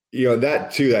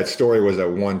 that story was a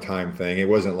one-time thing. It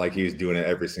wasn't like he was doing it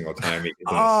every single time.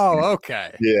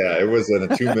 Okay. Yeah, it was in a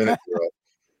 2-minute drill.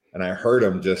 And I heard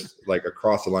him just like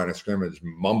across the line of scrimmage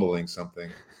mumbling something.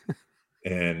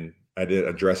 And I didn't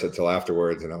address it till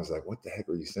afterwards. And I was like, what the heck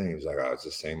were you saying? He was like, I was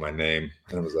just saying my name.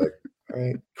 And I was like, all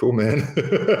right, cool, man.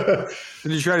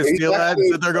 Did you try to steal that?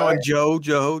 So they're going, Joe.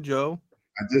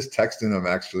 I just texted him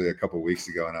actually a couple of weeks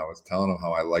ago, and I was telling him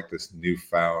how I like this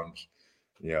newfound,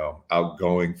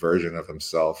 outgoing version of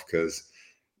himself. Cause,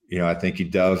 I think he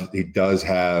does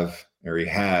have, or he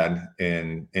had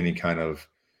in any kind of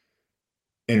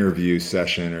interview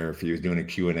session, or if he was doing a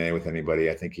Q&A with anybody,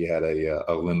 I think he had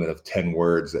a limit of 10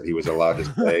 words that he was allowed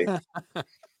to say.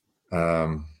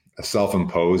 A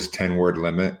self-imposed 10-word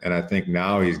limit. And I think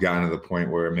now he's gotten to the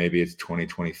point where maybe it's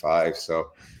 2025.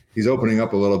 So he's opening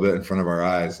up a little bit in front of our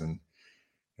eyes, and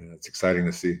it's exciting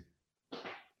to see.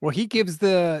 Well, he gives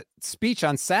the speech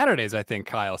on Saturdays, I think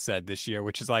Kyle said this year,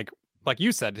 which is like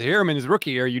you said, to hear him in his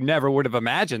rookie year, you never would have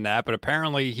imagined that, but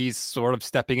apparently he's sort of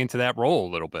stepping into that role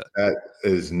a little bit. That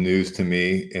is news to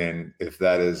me. And if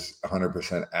that is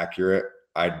 100% accurate,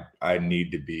 I need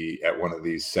to be at one of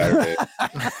these Saturday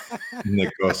Nick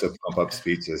Bosa pump up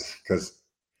speeches, because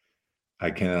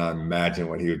I cannot imagine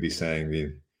what he would be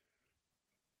saying.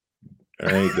 All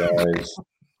right, guys,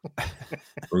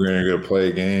 we're gonna go play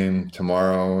a game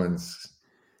tomorrow, and it's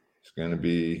gonna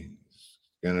be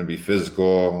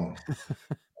physical. I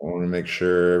want to make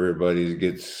sure everybody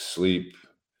gets sleep,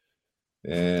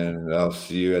 and I'll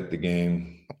see you at the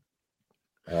game.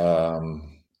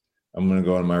 I'm going to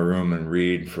go in my room and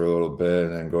read for a little bit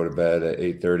and then go to bed at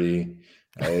 8:30.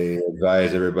 I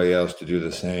advise everybody else to do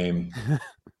the same,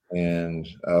 and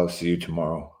I'll see you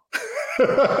tomorrow.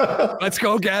 Let's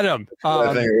go get him.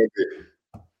 I think it would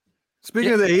be.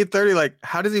 Speaking of the 8:30, like,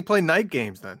 how does he play night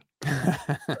games then?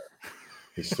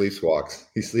 He sleepwalks.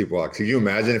 Can you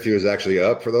imagine if he was actually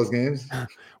up for those games?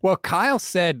 Well, Kyle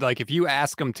said, like, if you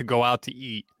ask him to go out to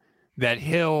eat, that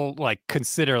he'll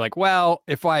consider well,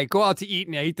 if I go out to eat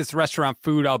and I eat this restaurant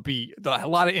food, I'll be a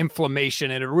lot of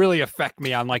inflammation, and it'll really affect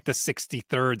me on the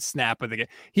 63rd snap of the game.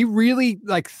 He really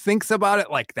thinks about it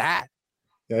like that.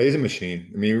 Yeah, he's a machine.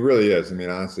 I mean, he really is. I mean,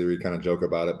 honestly, we kind of joke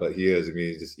about it, but he is. I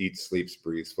mean, he just eats, sleeps,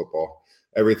 breathes football.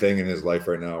 Everything in his life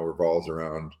right now revolves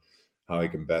around how he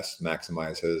can best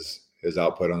maximize his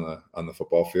output on the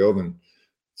football field. And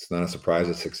it's not a surprise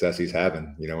the success he's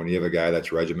having. When you have a guy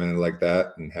that's regimented like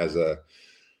that and has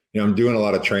I'm doing a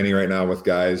lot of training right now with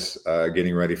guys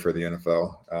getting ready for the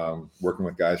NFL, working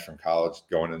with guys from college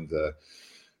going into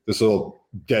this little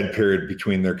dead period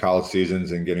between their college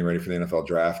seasons and getting ready for the NFL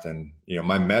draft. And,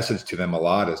 my message to them a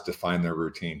lot is to find their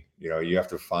routine. You have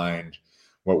to find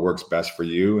what works best for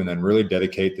you, and then really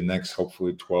dedicate the next,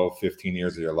 hopefully 12, 15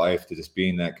 years of your life to just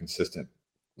being that consistent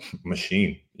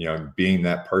machine, being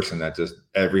that person that just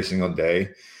every single day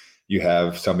you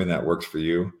have something that works for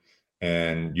you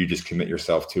and you just commit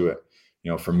yourself to it.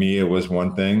 For me, it was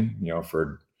one thing,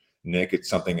 for Nick, it's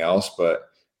something else, but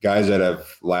guys that have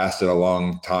lasted a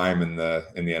long time in the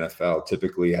NFL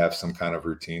typically have some kind of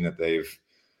routine that they've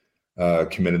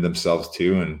committed themselves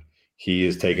to. And he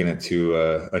has taken it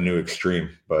to a new extreme,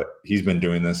 but he's been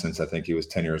doing this since I think he was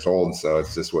 10 years old. And so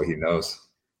it's just what he knows.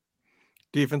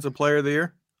 Defensive player of the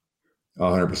year?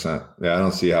 100%. Yeah, I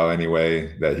don't see how any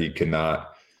way that he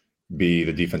cannot be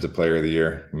the defensive player of the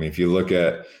year. I mean, if you look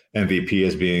at MVP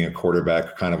as being a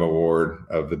quarterback kind of award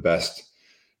of the best,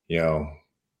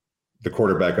 the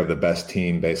quarterback of the best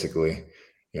team, basically,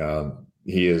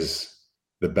 he is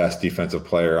the best defensive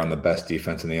player on the best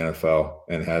defense in the NFL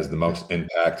and has the most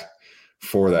impact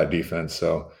for that defense.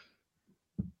 So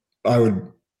I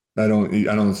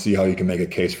don't see how you can make a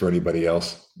case for anybody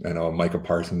else. I know Micah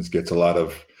Parsons gets a lot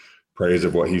of praise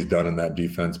of what he's done in that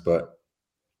defense, but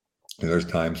there's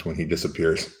times when he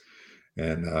disappears.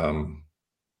 And,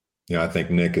 I think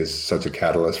Nick is such a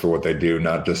catalyst for what they do,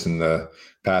 not just in the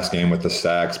pass game with the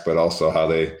sacks, but also how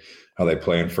they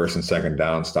play in first and second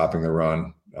down, stopping the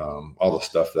run, all the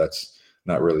stuff that's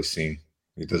not really seen.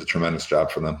 He does a tremendous job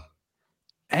for them.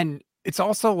 And it's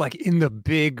also in the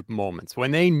big moments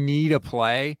when they need a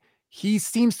play, he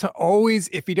seems to always,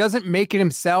 if he doesn't make it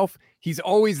himself, he's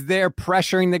always there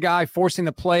pressuring the guy, forcing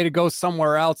the play to go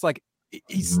somewhere else.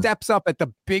 He steps up at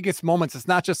the biggest moments. It's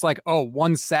not just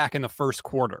one sack in the first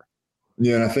quarter.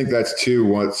 Yeah, and I think that's too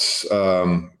what's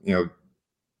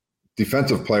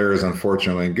defensive players,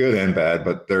 unfortunately, good and bad,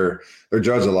 but they're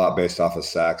judged a lot based off of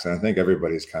sacks. And I think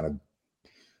everybody's kind of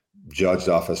judged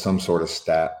off of some sort of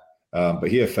stat. But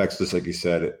he affects, just like you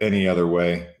said, any other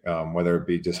way, whether it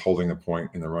be just holding the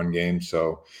point in the run game.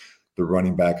 So the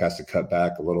running back has to cut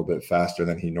back a little bit faster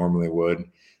than he normally would,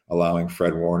 allowing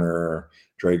Fred Warner or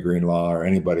Dre Greenlaw or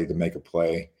anybody to make a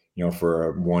play, for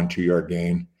a 1-2 yard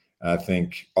gain. I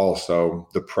think also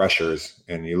the pressures,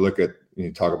 and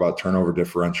you talk about turnover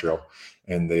differential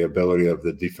and the ability of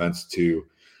the defense to,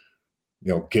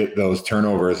 get those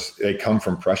turnovers. They come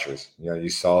from pressures. You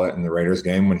saw it in the Raiders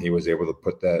game when he was able to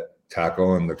put that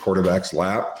tackle in the quarterback's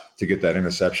lap to get that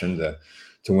interception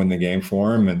to win the game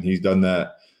for him. And he's done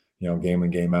that, game in,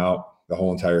 game out the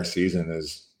whole entire season,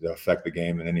 is to affect the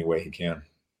game in any way he can.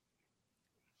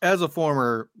 As a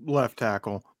former left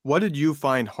tackle, what did you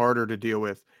find harder to deal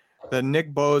with? The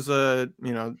Nick Bosa,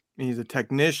 he's a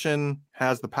technician,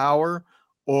 has the power,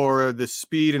 or the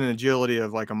speed and agility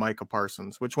of like a Micah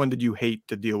Parsons? Which one did you hate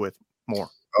to deal with more?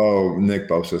 Oh, Nick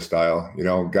Bosa style.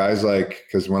 Guys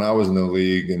because when I was in the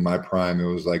league in my prime, it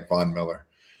was like Von Miller.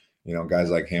 Guys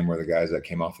like him were the guys that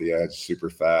came off the edge super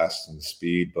fast and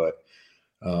speed. But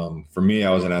for me,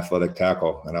 I was an athletic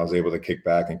tackle, and I was able to kick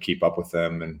back and keep up with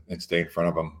them and stay in front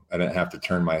of them. I didn't have to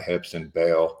turn my hips and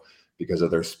bail because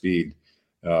of their speed.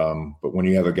 But when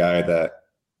you have a guy that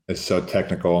is so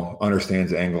technical,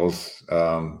 understands angles,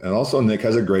 and also Nick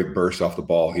has a great burst off the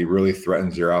ball. He really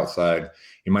threatens your outside.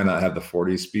 He might not have the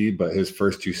 40 speed, but his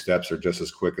first 2 steps are just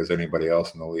as quick as anybody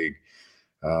else in the league.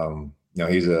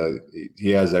 He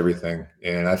has everything.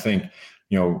 And I think,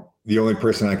 the only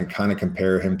person I can kind of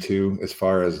compare him to as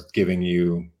far as giving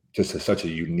you just such a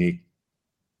unique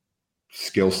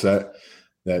skill set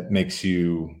that makes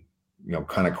you,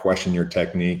 kind of question your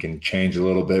technique and change a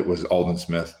little bit was Aldon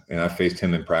Smith. And I faced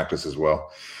him in practice as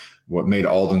well. What made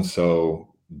Aldon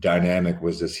so dynamic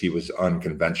was just he was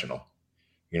unconventional.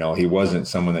 He wasn't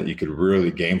someone that you could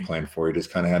really game plan for. He just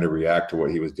kind of had to react to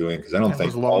what he was doing. Because I don't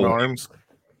think long arms.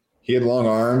 He had long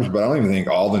arms, but I don't even think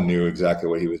Aldon knew exactly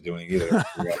what he was doing either.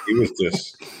 He was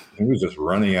just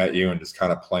running at you and just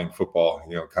kind of playing football,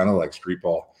 kind of like street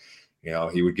ball.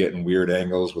 He would get in weird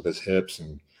angles with his hips,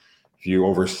 and if you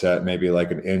overset maybe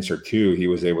like an inch or 2, he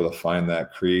was able to find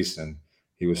that crease. And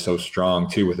he was so strong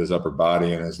too with his upper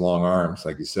body and his long arms,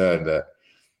 like you said, that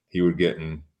he would get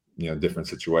in, different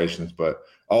situations. But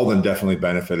Aldon definitely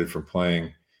benefited from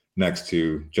playing next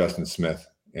to Justin Smith,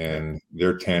 and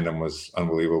their tandem was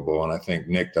unbelievable. And I think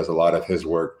Nick does a lot of his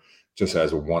work just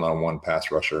as a one-on-one pass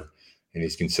rusher, and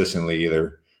he's consistently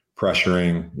either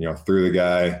pressuring, through the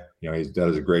guy. He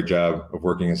does a great job of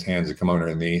working his hands to come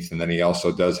underneath, and then he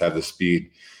also does have the speed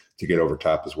to get over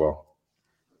top as well.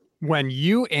 When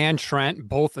you and Trent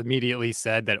both immediately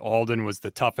said that Aldon was the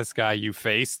toughest guy you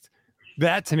faced,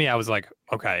 that to me, I was like,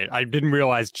 okay, I didn't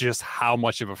realize just how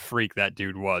much of a freak that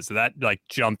dude was. That like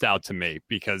jumped out to me,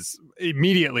 because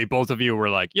immediately both of you were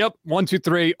like, yep, 1, 2,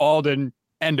 3, Aldon,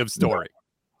 end of story.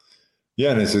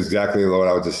 Yeah, and it's exactly what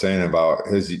I was just saying about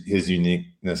his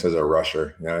uniqueness as a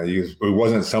rusher. It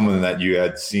wasn't someone that you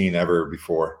had seen ever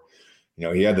before.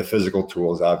 He had the physical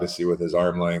tools, obviously, with his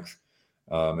arm length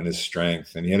and his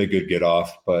strength, and he had a good get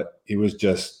off, but he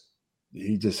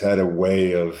just had a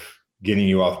way of getting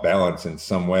you off balance in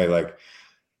some way. Like,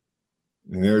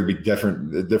 there would be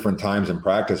different times in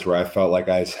practice where I felt like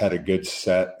I had a good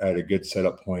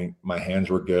setup point. My hands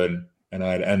were good, and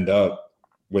I'd end up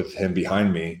with him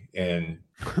behind me and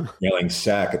yelling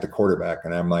sack at the quarterback.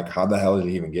 And I'm like, how the hell did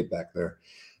he even get back there?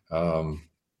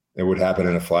 It would happen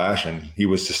in a flash. And he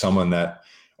was just someone that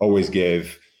always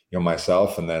gave,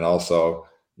 myself, and then also,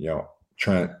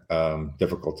 Trent,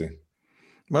 difficulty.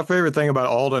 My favorite thing about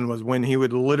Aldon was when he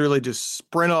would literally just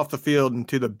sprint off the field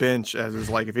into the bench as is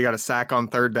like, if he got a sack on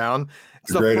 3rd down.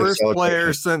 It's the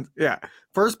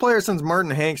first player since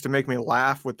Martin Hanks to make me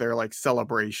laugh with their like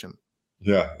celebration.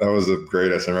 Yeah, that was the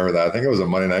greatest. I remember that. I think it was a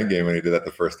Monday night game when he did that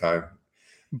the first time.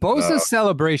 Bosa's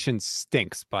celebration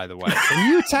stinks, by the way. And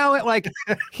you tell it like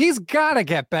he's got to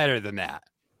get better than that.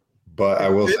 But I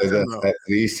will say this, at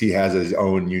least he has his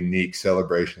own unique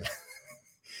celebration.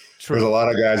 True. There's a lot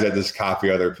of guys that just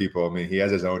copy other people. I mean, he has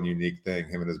his own unique thing,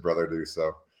 him and his brother do.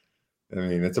 So, I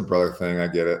mean, it's a brother thing. I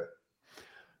get it.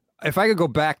 If I could go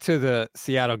back to the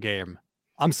Seattle game,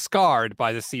 I'm scarred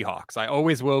by the Seahawks. I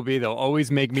always will be. They'll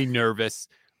always make me nervous.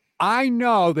 I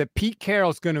know that Pete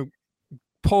Carroll's going to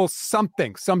pull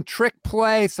something, some trick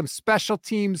play, some special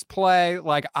teams play.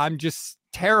 Like, I'm just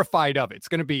terrified of it. It's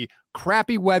going to be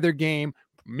crappy weather game,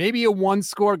 maybe a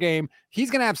 1-score game.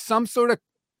 He's going to have some sort of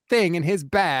thing in his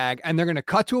bag, and they're going to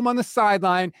cut to him on the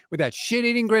sideline with that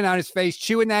shit-eating grin on his face,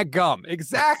 chewing that gum.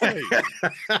 Exactly.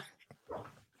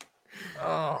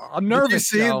 Oh, I'm nervous.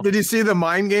 Did you see the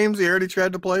mind games he already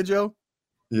tried to play, Joe?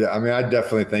 Yeah, I mean, I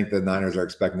definitely think the Niners are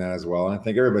expecting that as well. And I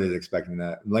think everybody's expecting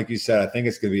that. And like you said, I think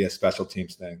it's going to be a special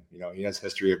teams thing. He has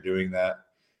history of doing that.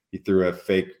 He threw a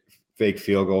fake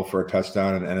field goal for a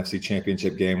touchdown in an NFC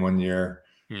Championship game one year.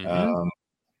 Mm-hmm.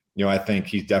 I think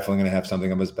he's definitely going to have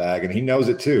something up his bag, and he knows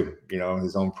it too.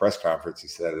 His own press conference, he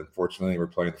said, unfortunately, we're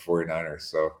playing the 49ers.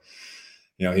 So,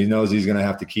 he knows he's going to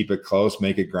have to keep it close,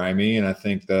 make it grimy. And I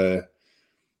think the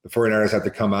 49ers have to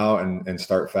come out and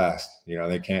start fast.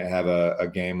 They can't have a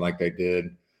game like they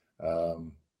did,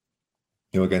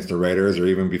 against the Raiders, or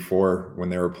even before when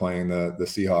they were playing the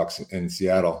Seahawks in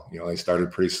Seattle. They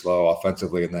started pretty slow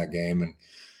offensively in that game. And,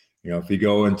 if you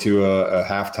go into a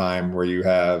halftime where you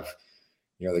have,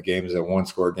 the game is a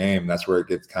one-score game, that's where it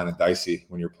gets kind of dicey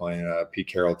when you're playing a Pete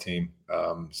Carroll team,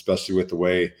 especially with the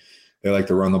way they like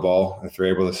to run the ball. If they're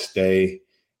able to stay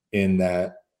in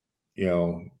that,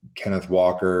 Kenneth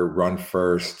Walker run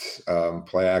first,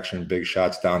 play action, big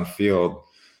shots downfield,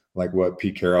 like what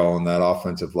Pete Carroll and that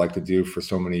offense have liked to do for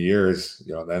so many years,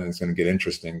 then it's going to get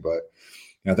interesting. But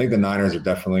I think the Niners are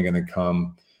definitely going to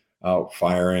come out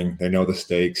firing. They know the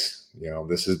stakes.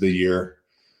 This is the year.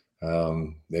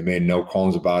 They made no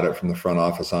qualms about it from the front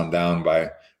office on down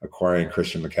by acquiring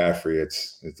Christian McCaffrey.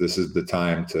 This is the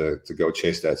time to go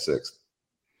chase that sixth.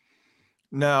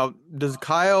 Now, does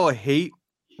Kyle hate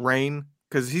rain?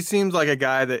 Because he seems like a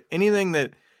guy that anything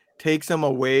that takes him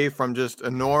away from just a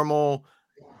normal,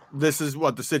 this is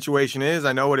what the situation is,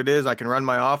 I know what it is, I can run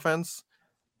my offense.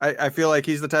 I feel like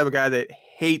he's the type of guy that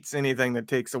hates anything that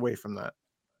takes away from that.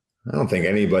 I don't think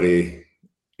anybody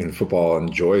in football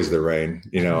enjoys the rain,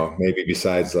 maybe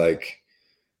besides like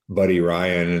Buddy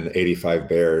Ryan and 85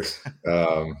 Bears,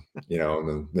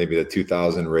 maybe the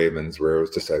 2000 Ravens, where it was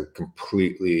just a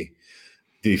completely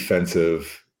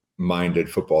defensive minded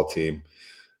football team.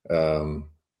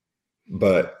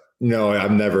 But no,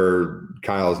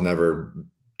 Kyle's never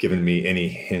given me any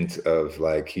hint of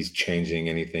like he's changing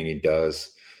anything he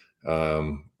does,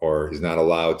 or he's not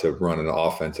allowed to run an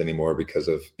offense anymore because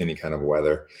of any kind of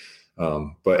weather.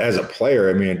 But as a player,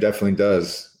 I mean, it definitely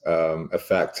does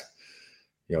affect,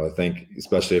 I think,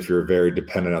 especially if you're very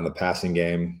dependent on the passing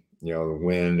game, the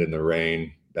wind and the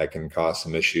rain, that can cause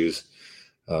some issues.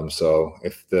 So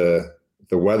if the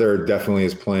weather definitely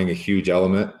is playing a huge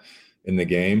element in the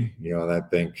game, and I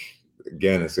think,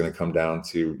 again, it's going to come down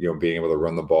to, being able to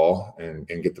run the ball and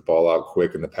get the ball out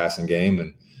quick in the passing game.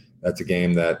 And that's a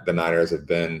game that the Niners have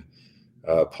been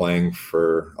playing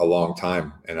for a long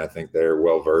time. And I think they're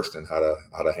well-versed in how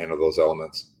to handle those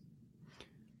elements.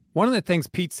 One of the things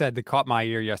Pete said that caught my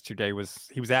ear yesterday was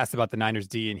he was asked about the Niners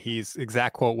D, and his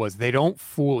exact quote was, "They don't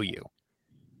fool you."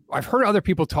 I've heard other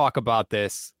people talk about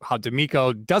this, how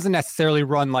D'Amico doesn't necessarily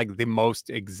run like the most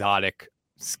exotic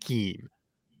scheme.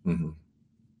 Mm-hmm.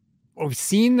 We've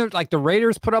seen the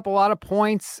Raiders put up a lot of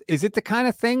points. Is it the kind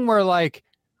of thing where, like,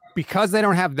 because they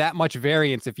don't have that much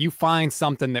variance, if you find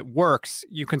something that works,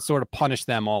 you can sort of punish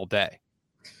them all day?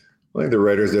 I think the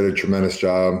Raiders did a tremendous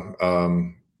job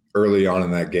early on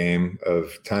in that game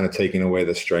of kind of taking away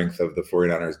the strength of the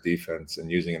 49ers defense and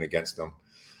using it against them.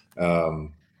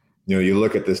 You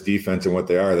look at this defense and what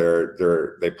they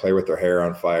are. They play with their hair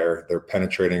on fire. They're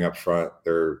penetrating up front.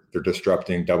 They're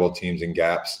disrupting double teams and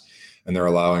gaps, and they're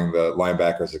allowing the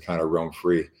linebackers to kind of roam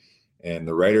free. And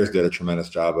the Raiders did a tremendous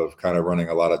job of kind of running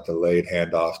a lot of delayed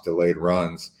handoffs, delayed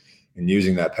runs, and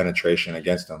using that penetration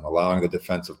against them, allowing the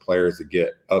defensive players to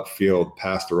get upfield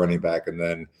past the running back, and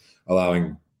then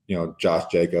allowing, Josh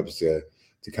Jacobs to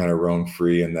kind of roam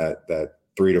free in that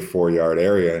 3 to 4 yard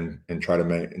area and try to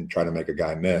make a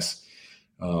guy miss.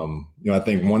 I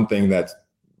think one thing that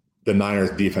the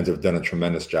Niners defense have done a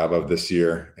tremendous job of this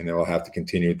year, and they will have to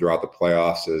continue throughout the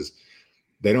playoffs, is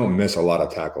they don't miss a lot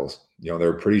of tackles. They're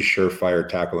a pretty surefire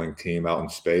tackling team out in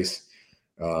space.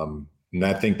 And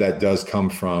I think that does come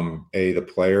from the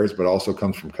players, but also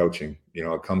comes from coaching.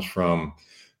 It comes from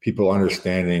people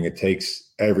understanding it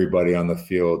takes everybody on the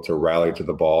field to rally to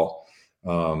the ball.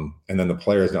 And then the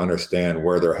players to understand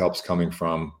where their help's coming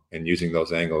from and using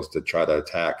those angles to try to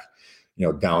attack,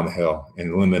 downhill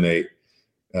and eliminate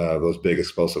those big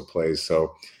explosive plays.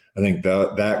 So I think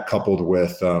that coupled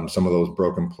with some of those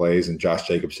broken plays and Josh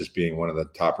Jacobs just being one of the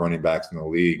top running backs in the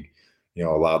league,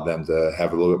 allowed them to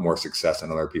have a little bit more success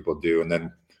than other people do. And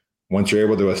then once you're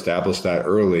able to establish that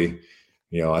early,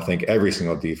 I think every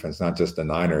single defense, not just the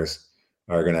Niners,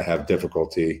 are going to have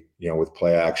difficulty, with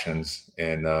play actions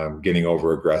and getting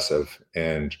over aggressive.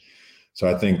 And so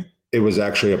I think it was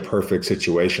actually a perfect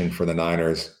situation for the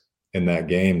Niners in that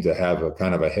game to have a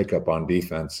kind of a hiccup on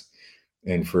defense,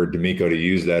 and for D'Amico to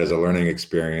use that as a learning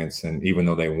experience. And even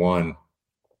though they won,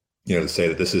 to say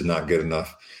that this is not good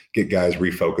enough, get guys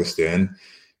refocused in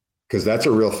Because that's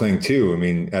a real thing too. I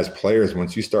mean, as players,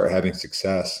 once you start having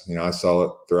success, I saw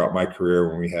it throughout my career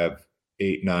when we have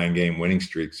 8-9 game winning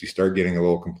streaks, you start getting a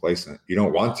little complacent. You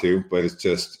don't want to, but it's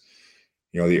just,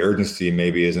 the urgency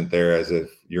maybe isn't there as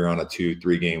if you're on a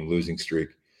 2-3 game losing streak.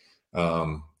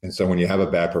 And so when you have a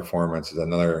bad performance, it's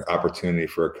another opportunity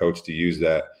for a coach to use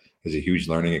that as a huge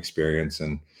learning experience.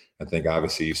 And I think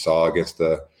obviously you saw against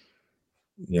the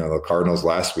Cardinals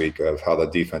last week of how the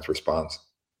defense responds.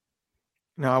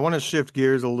 Now, I want to shift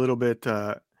gears a little bit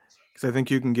because I think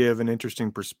you can give an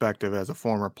interesting perspective as a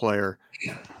former player.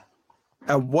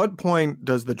 At what point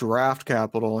does the draft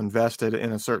capital invested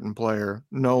in a certain player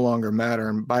no longer matter?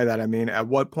 And by that, I mean, at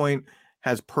what point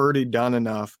has Purdy done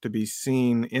enough to be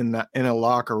seen in a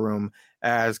locker room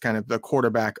as kind of the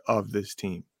quarterback of this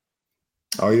team?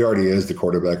 Oh, he already is the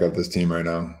quarterback of this team right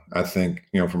now. I think,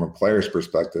 from a player's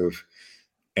perspective,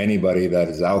 anybody that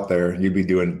is out there, you'd be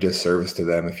doing a disservice to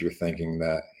them if you're thinking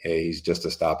that, hey, he's just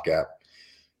a stopgap.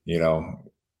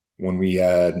 When we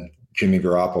had Jimmy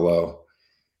Garoppolo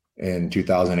in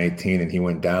 2018 and he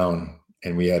went down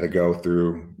and we had to go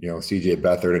through, CJ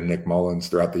Beathard and Nick Mullins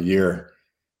throughout the year,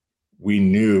 we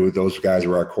knew those guys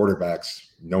were our quarterbacks.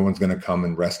 No one's going to come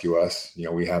and rescue us.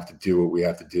 We have to do what we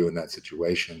have to do in that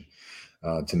situation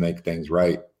to make things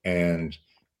right. And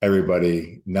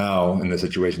everybody now in the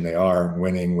situation they are,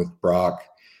 winning with Brock,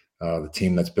 the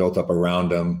team that's built up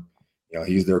around him,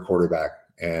 he's their quarterback,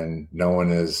 and no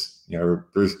one is,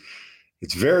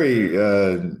 it's very,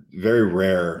 very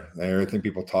rare. I think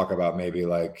people talk about maybe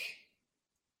like,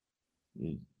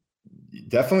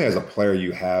 definitely as a player,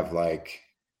 you have like,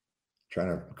 trying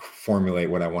to formulate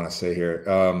what I want to say here.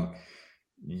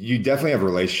 You definitely have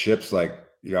relationships. Like,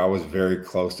 I was very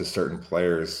close to certain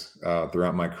players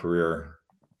throughout my career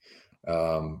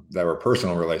that were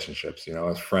personal relationships,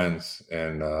 as friends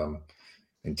and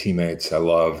teammates I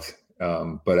loved.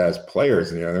 But as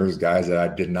players, there was guys that I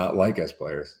did not like as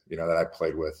players, that I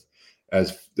played with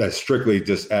as strictly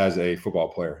just as a football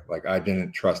player. Like, I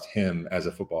didn't trust him as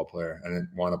a football player. I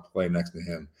didn't want to play next to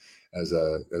him as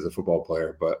a football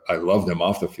player, but I loved him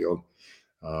off the field.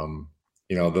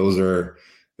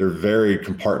 They're very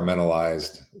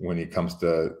compartmentalized when it comes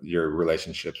to your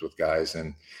relationships with guys,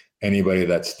 and anybody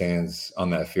that stands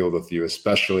on that field with you,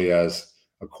 especially as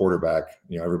a quarterback,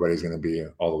 everybody's going to be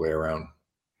all the way around.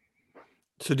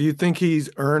 So do you think he's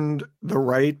earned the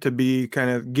right to be kind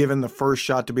of given the first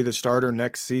shot to be the starter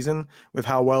next season with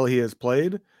how well he has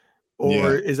played?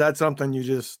 Or is that something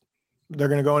they're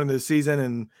going to go into the season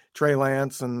and Trey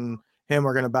Lance and him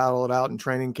are going to battle it out in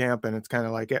training camp, and it's kind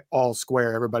of like all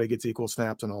square, everybody gets equal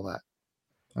snaps and all that?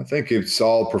 I think it's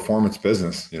all performance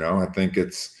business. I think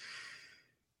it's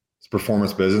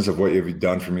performance business of what you've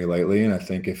done for me lately. And I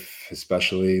think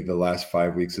especially the last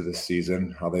 5 weeks of this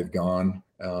season, how they've gone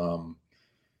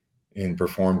and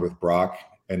performed with Brock.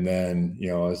 And then,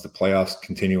 as the playoffs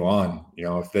continue on,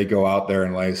 if they go out there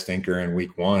and lay a stinker in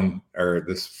week 1 or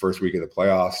this first week of the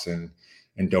playoffs and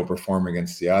don't perform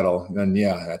against Seattle, then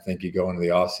I think you go into the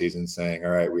offseason saying,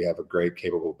 all right, we have a great,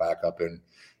 capable backup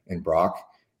in Brock,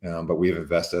 but we've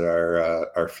invested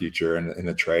our future in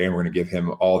the Trey, and we're going to give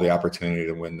him all the opportunity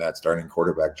to win that starting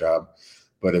quarterback job.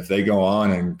 But if they go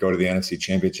on and go to the NFC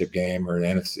Championship game or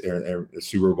a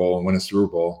Super Bowl and win a Super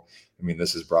Bowl, I mean,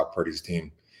 this is Brock Purdy's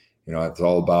team. It's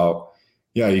all about,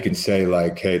 you can say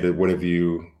like, hey, what have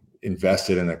you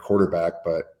invested in a quarterback?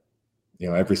 But,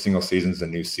 every single season is a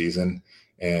new season.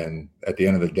 And at the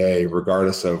end of the day,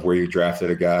 regardless of where you drafted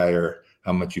a guy or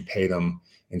how much you paid him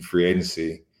in free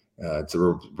agency, it's a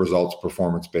results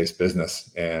performance-based business.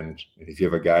 And if you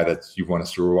have a guy that you've won a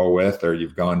Super Bowl with or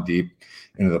you've gone deep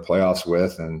into the playoffs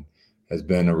with and has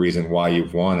been a reason why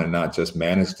you've won and not just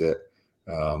managed it,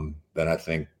 then I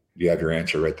think you have your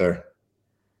answer right there.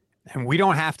 And we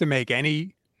don't have to make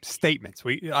any statements.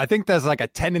 I think there's like a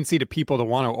tendency to people to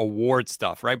want to award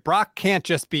stuff, right? Brock can't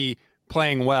just be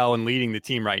playing well and leading the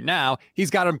team right now. He's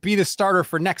got to be the starter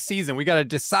for next season. We got to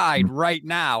decide right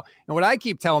now. And what I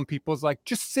keep telling people is like,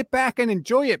 just sit back and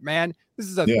enjoy it, man. This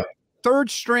is a third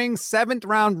string, 7th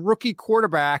round rookie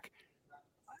quarterback.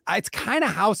 It's kind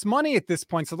of house money at this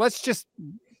point. So let's just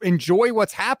enjoy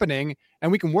what's happening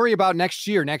and we can worry about next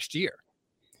year.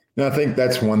 No, I think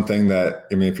that's one thing that,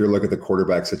 if you look at the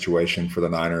quarterback situation for the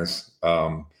Niners,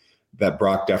 that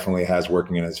Brock definitely has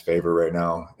working in his favor right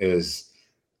now is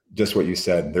just what you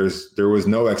said. There was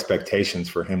no expectations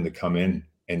for him to come in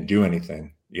and do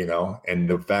anything, and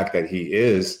the fact that he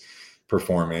is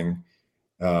performing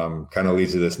kind of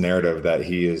leads to this narrative that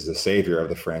he is the savior of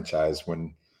the franchise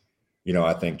when,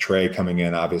 I think Trey coming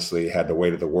in obviously had the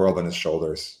weight of the world on his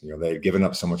shoulders. They had given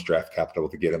up so much draft capital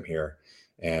to get him here.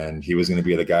 And he was going to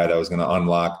be the guy that was going to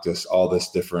unlock just all this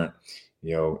different,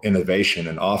 innovation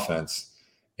and offense.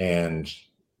 And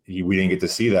we didn't get to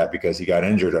see that because he got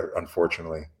injured,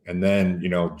 unfortunately. And then,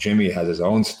 Jimmy has his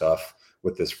own stuff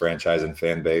with this franchise and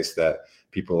fan base that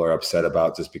people are upset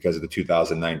about just because of the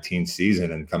 2019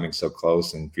 season and coming so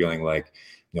close and feeling like,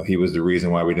 he was the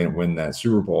reason why we didn't win that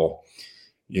Super Bowl.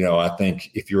 I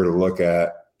think if you were to look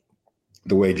at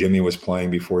the way Jimmy was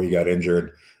playing before he got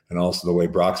injured and also the way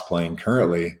Brock's playing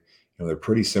currently, they're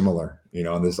pretty similar.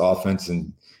 This offense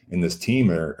and this team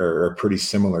are pretty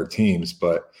similar teams,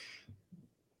 but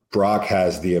Brock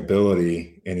has the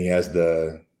ability and he has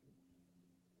the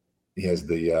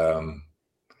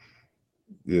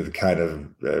kind of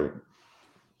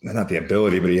not the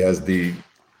ability, but he has the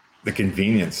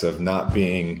convenience of not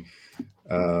being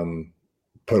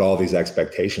put all these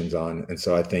expectations on. And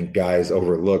so I think guys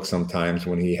overlook sometimes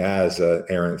when he has an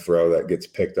errant throw that gets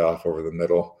picked off over the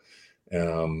middle.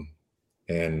 And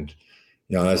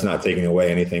that's not taking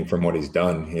away anything from what he's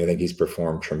done. I think he's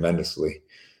performed tremendously.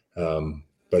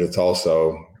 But it's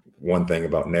also one thing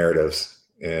about narratives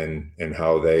and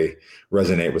how they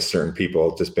resonate with certain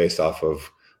people just based off of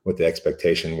what the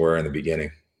expectation were in the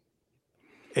beginning.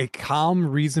 A calm,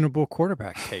 reasonable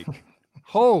quarterback take.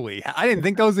 Holy, I didn't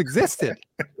think those existed.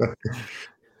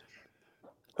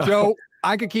 Joe,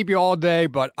 I could keep you all day,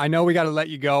 but I know we got to let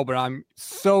you go, but I'm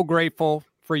so grateful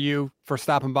for you for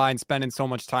stopping by and spending so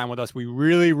much time with us. We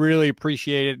really, really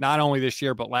appreciate it. Not only this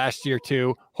year, but last year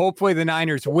too. Hopefully the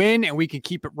Niners win and we can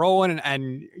keep it rolling.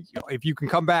 And if you can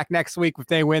come back next week, if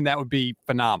they win, that would be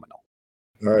phenomenal.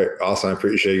 All right. Awesome. I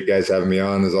appreciate you guys having me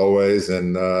on as always.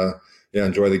 And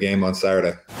enjoy the game on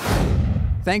Saturday.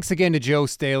 Thanks again to Joe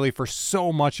Staley for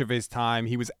so much of his time.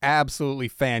 He was absolutely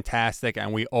fantastic,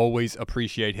 and we always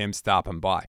appreciate him stopping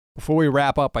by. Before we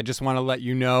wrap up, I just want to let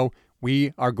you know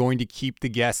we are going to keep the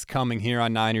guests coming here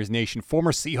on Niners Nation.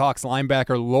 Former Seahawks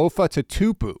linebacker Lofa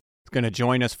Tatupu is going to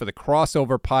join us for the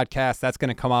Crossover podcast. That's going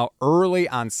to come out early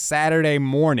on Saturday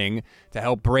morning to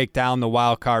help break down the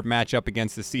wild card matchup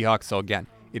against the Seahawks. So again,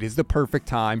 it is the perfect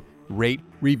time. Rate,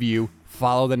 review,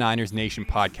 follow the Niners Nation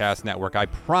podcast network. I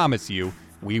promise you,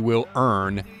 we will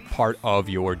earn part of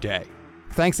your day.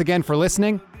 Thanks again for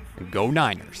listening, and go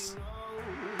Niners.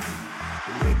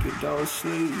 Don't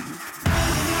sleep.